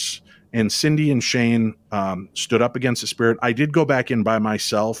all of us. And Cindy and Shane stood up against the spirit. I did go back in by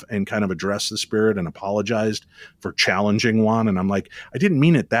myself and kind of address the spirit and apologized for challenging Juan. And I'm like, I didn't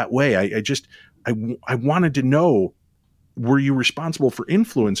mean it that way. I wanted to know, were you responsible for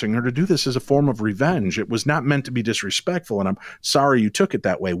influencing her to do this as a form of revenge? It was not meant to be disrespectful, and I'm sorry you took it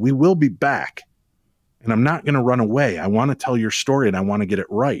that way. We will be back. And I'm not going to run away. I want to tell your story, and I want to get it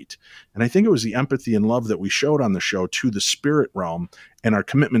right. And I think it was the empathy and love that we showed on the show to the spirit realm and our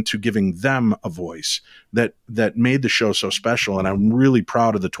commitment to giving them a voice that made the show so special. And I'm really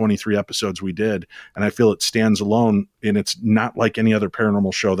proud of the 23 episodes we did. And I feel it stands alone, and it's not like any other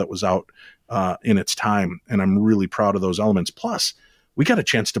paranormal show that was out in its time. And I'm really proud of those elements. Plus, we got a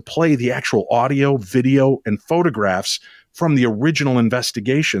chance to play the actual audio, video, and photographs from the original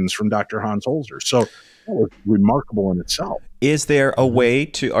investigations from Dr. Hans Holzer. So that was remarkable in itself. Is there a way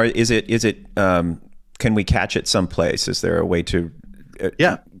to, or is it, can we catch it someplace? Is there a way to?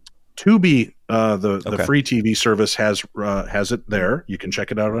 Yeah. Tubi, the free TV service has it there. You can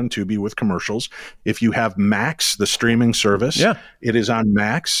check it out on Tubi with commercials. If you have Max, the streaming service, it is on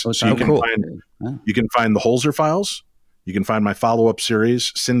Max. Oh, so you can you can find the Holzer Files. You can find my follow-up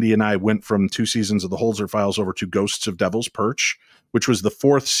series. Cindy and I went from 2 seasons of the Holzer Files over to Ghosts of Devil's Perch, which was the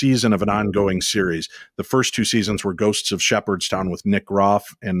 4th season of an ongoing series. The first 2 seasons were Ghosts of Shepherdstown with Nick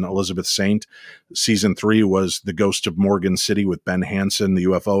Groff and Elizabeth Saint. Season 3 was The Ghost of Morgan City with Ben Hansen, the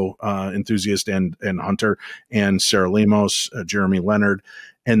UFO enthusiast and hunter, and Sarah Lemos, Jeremy Leonard.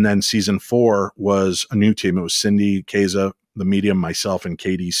 And then season 4 was a new team. It was Cindy, Keza, the medium, myself, and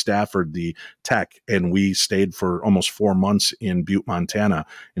Katie Stafford, the tech. And we stayed for almost 4 months in Butte, Montana,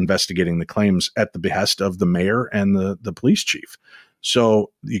 investigating the claims at the behest of the mayor and the police chief. So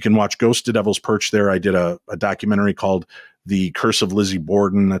you can watch Ghost to Devil's Perch there. I did a documentary called The Curse of Lizzie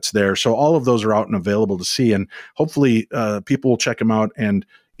Borden that's there. So all of those are out and available to see. And hopefully people will check them out and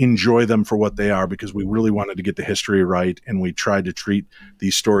enjoy them for what they are, because we really wanted to get the history right, and we tried to treat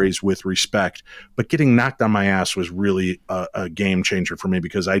these stories with respect. But getting knocked on my ass was really a game changer for me,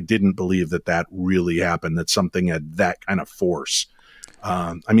 because I didn't believe that really happened, that something had that kind of force.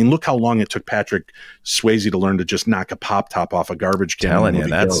 I mean, look how long it took Patrick Swayze to learn to just knock a pop top off a garbage can. Telling you,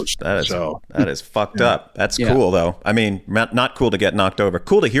 that is fucked up. That's cool, though. I mean, not cool to get knocked over.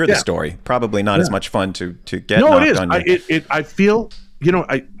 Cool to hear the story. Probably not as much fun to get knocked on you. I feel,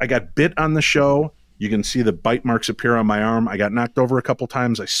 I got bit on the show. You can see the bite marks appear on my arm. I got knocked over a couple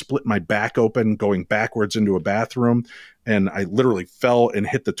times. I split my back open going backwards into a bathroom, and I literally fell and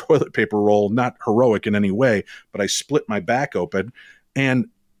hit the toilet paper roll. Not heroic in any way, but I split my back open. And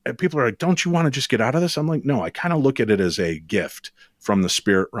people are like, don't you want to just get out of this? I'm like, no, I kind of look at it as a gift from the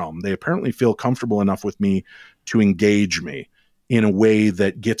spirit realm. They apparently feel comfortable enough with me to engage me in a way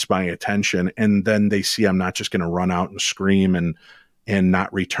that gets my attention. And then they see I'm not just going to run out and scream and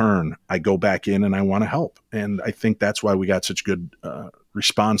not return. I go back in and I want to help. And I think that's why we got such good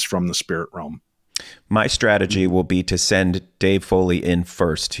response from the spirit realm. My strategy will be to send Dave Foley in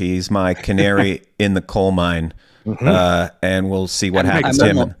first. He's my canary in the coal mine. And we'll see what happens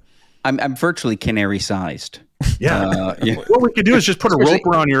to him. I'm virtually canary sized. Yeah. What we could do is just put a rope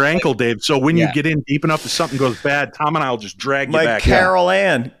around your ankle, Dave. So when you get in deep enough, if something goes bad, Tom and I will just drag you back. Carol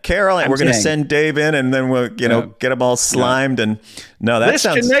Ann. We're going to send Dave in, and then we'll, get him all slimed. And this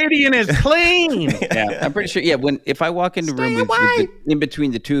Canadian is clean. I'm pretty sure. Yeah. If I walk into a room in between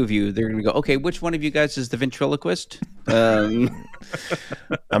the two of you, they're going to go, okay, which one of you guys is the ventriloquist? I'm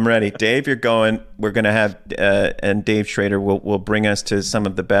ready. Dave, you're going. We're going to have, and Dave Schrader will bring us to some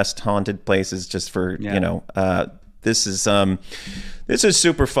of the best haunted places just for, this is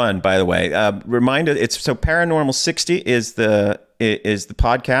super fun, by the way. Reminder, so Paranormal 60 is the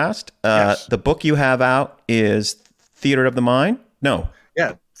podcast. Yes. The book you have out is Theater of the Mind. No.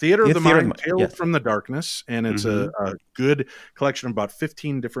 Yeah. Theater of the Mind, Tales from the Darkness. And it's a good collection of about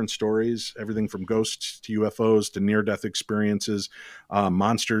 15 different stories, everything from ghosts to UFOs to near-death experiences,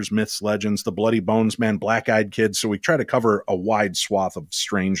 monsters, myths, legends, the Bloody Bones Man, Black-Eyed Kids. So we try to cover a wide swath of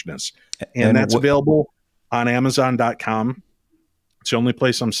strangeness. And that's available on Amazon.com. It's the only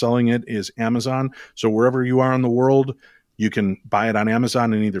place I'm selling it is Amazon. So wherever you are in the world, you can buy it on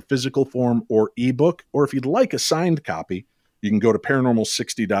Amazon in either physical form or ebook. Or if you'd like a signed copy, you can go to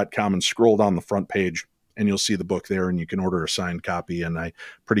paranormal60.com and scroll down the front page, and you'll see the book there, and you can order a signed copy. And I'm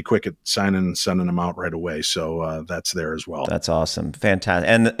pretty quick at signing and sending them out right away. So that's there as well. That's awesome. Fantastic.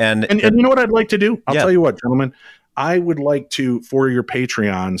 And you know what I'd like to do? I'll tell you what, gentlemen. I would like to, for your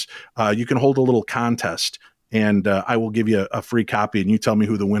Patreons, you can hold a little contest, and I will give you a free copy, and you tell me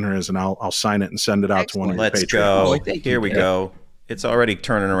who the winner is, and I'll sign it and send it out to one of your Patreons. Let's go. Here we go. It's already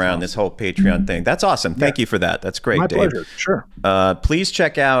turning around, this whole Patreon thing. That's awesome. Thank you for that. That's great, Dave. My pleasure. Sure. Please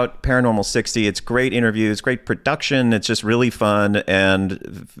check out Paranormal 60. It's great interviews, great production. It's just really fun,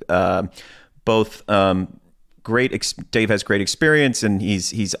 and both Dave has great experience, and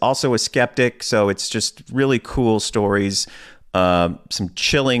he's also a skeptic, so it's just really cool stories. Some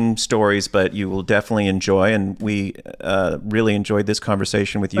chilling stories, but you will definitely enjoy. And we really enjoyed this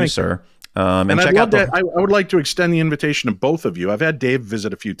conversation with you, sir. And check out I would like to extend the invitation to both of you. I've had Dave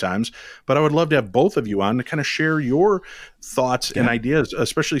visit a few times, but I would love to have both of you on to kind of share your thoughts and ideas,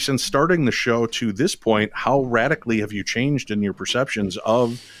 especially since starting the show to this point. How radically have you changed in your perceptions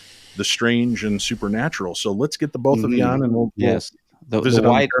of the strange and supernatural? So let's get the both of you on, and we'll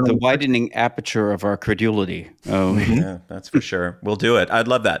the widening aperture of our credulity. Yeah, that's for sure. We'll do it. I'd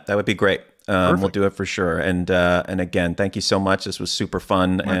love that. That would be great. We'll do it for sure. And again, thank you so much. This was super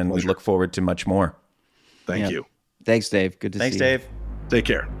fun, and we look forward to much more. Thank you. Thanks, Dave. Good to see you. Thanks, Dave. Take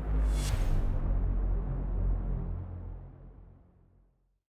care.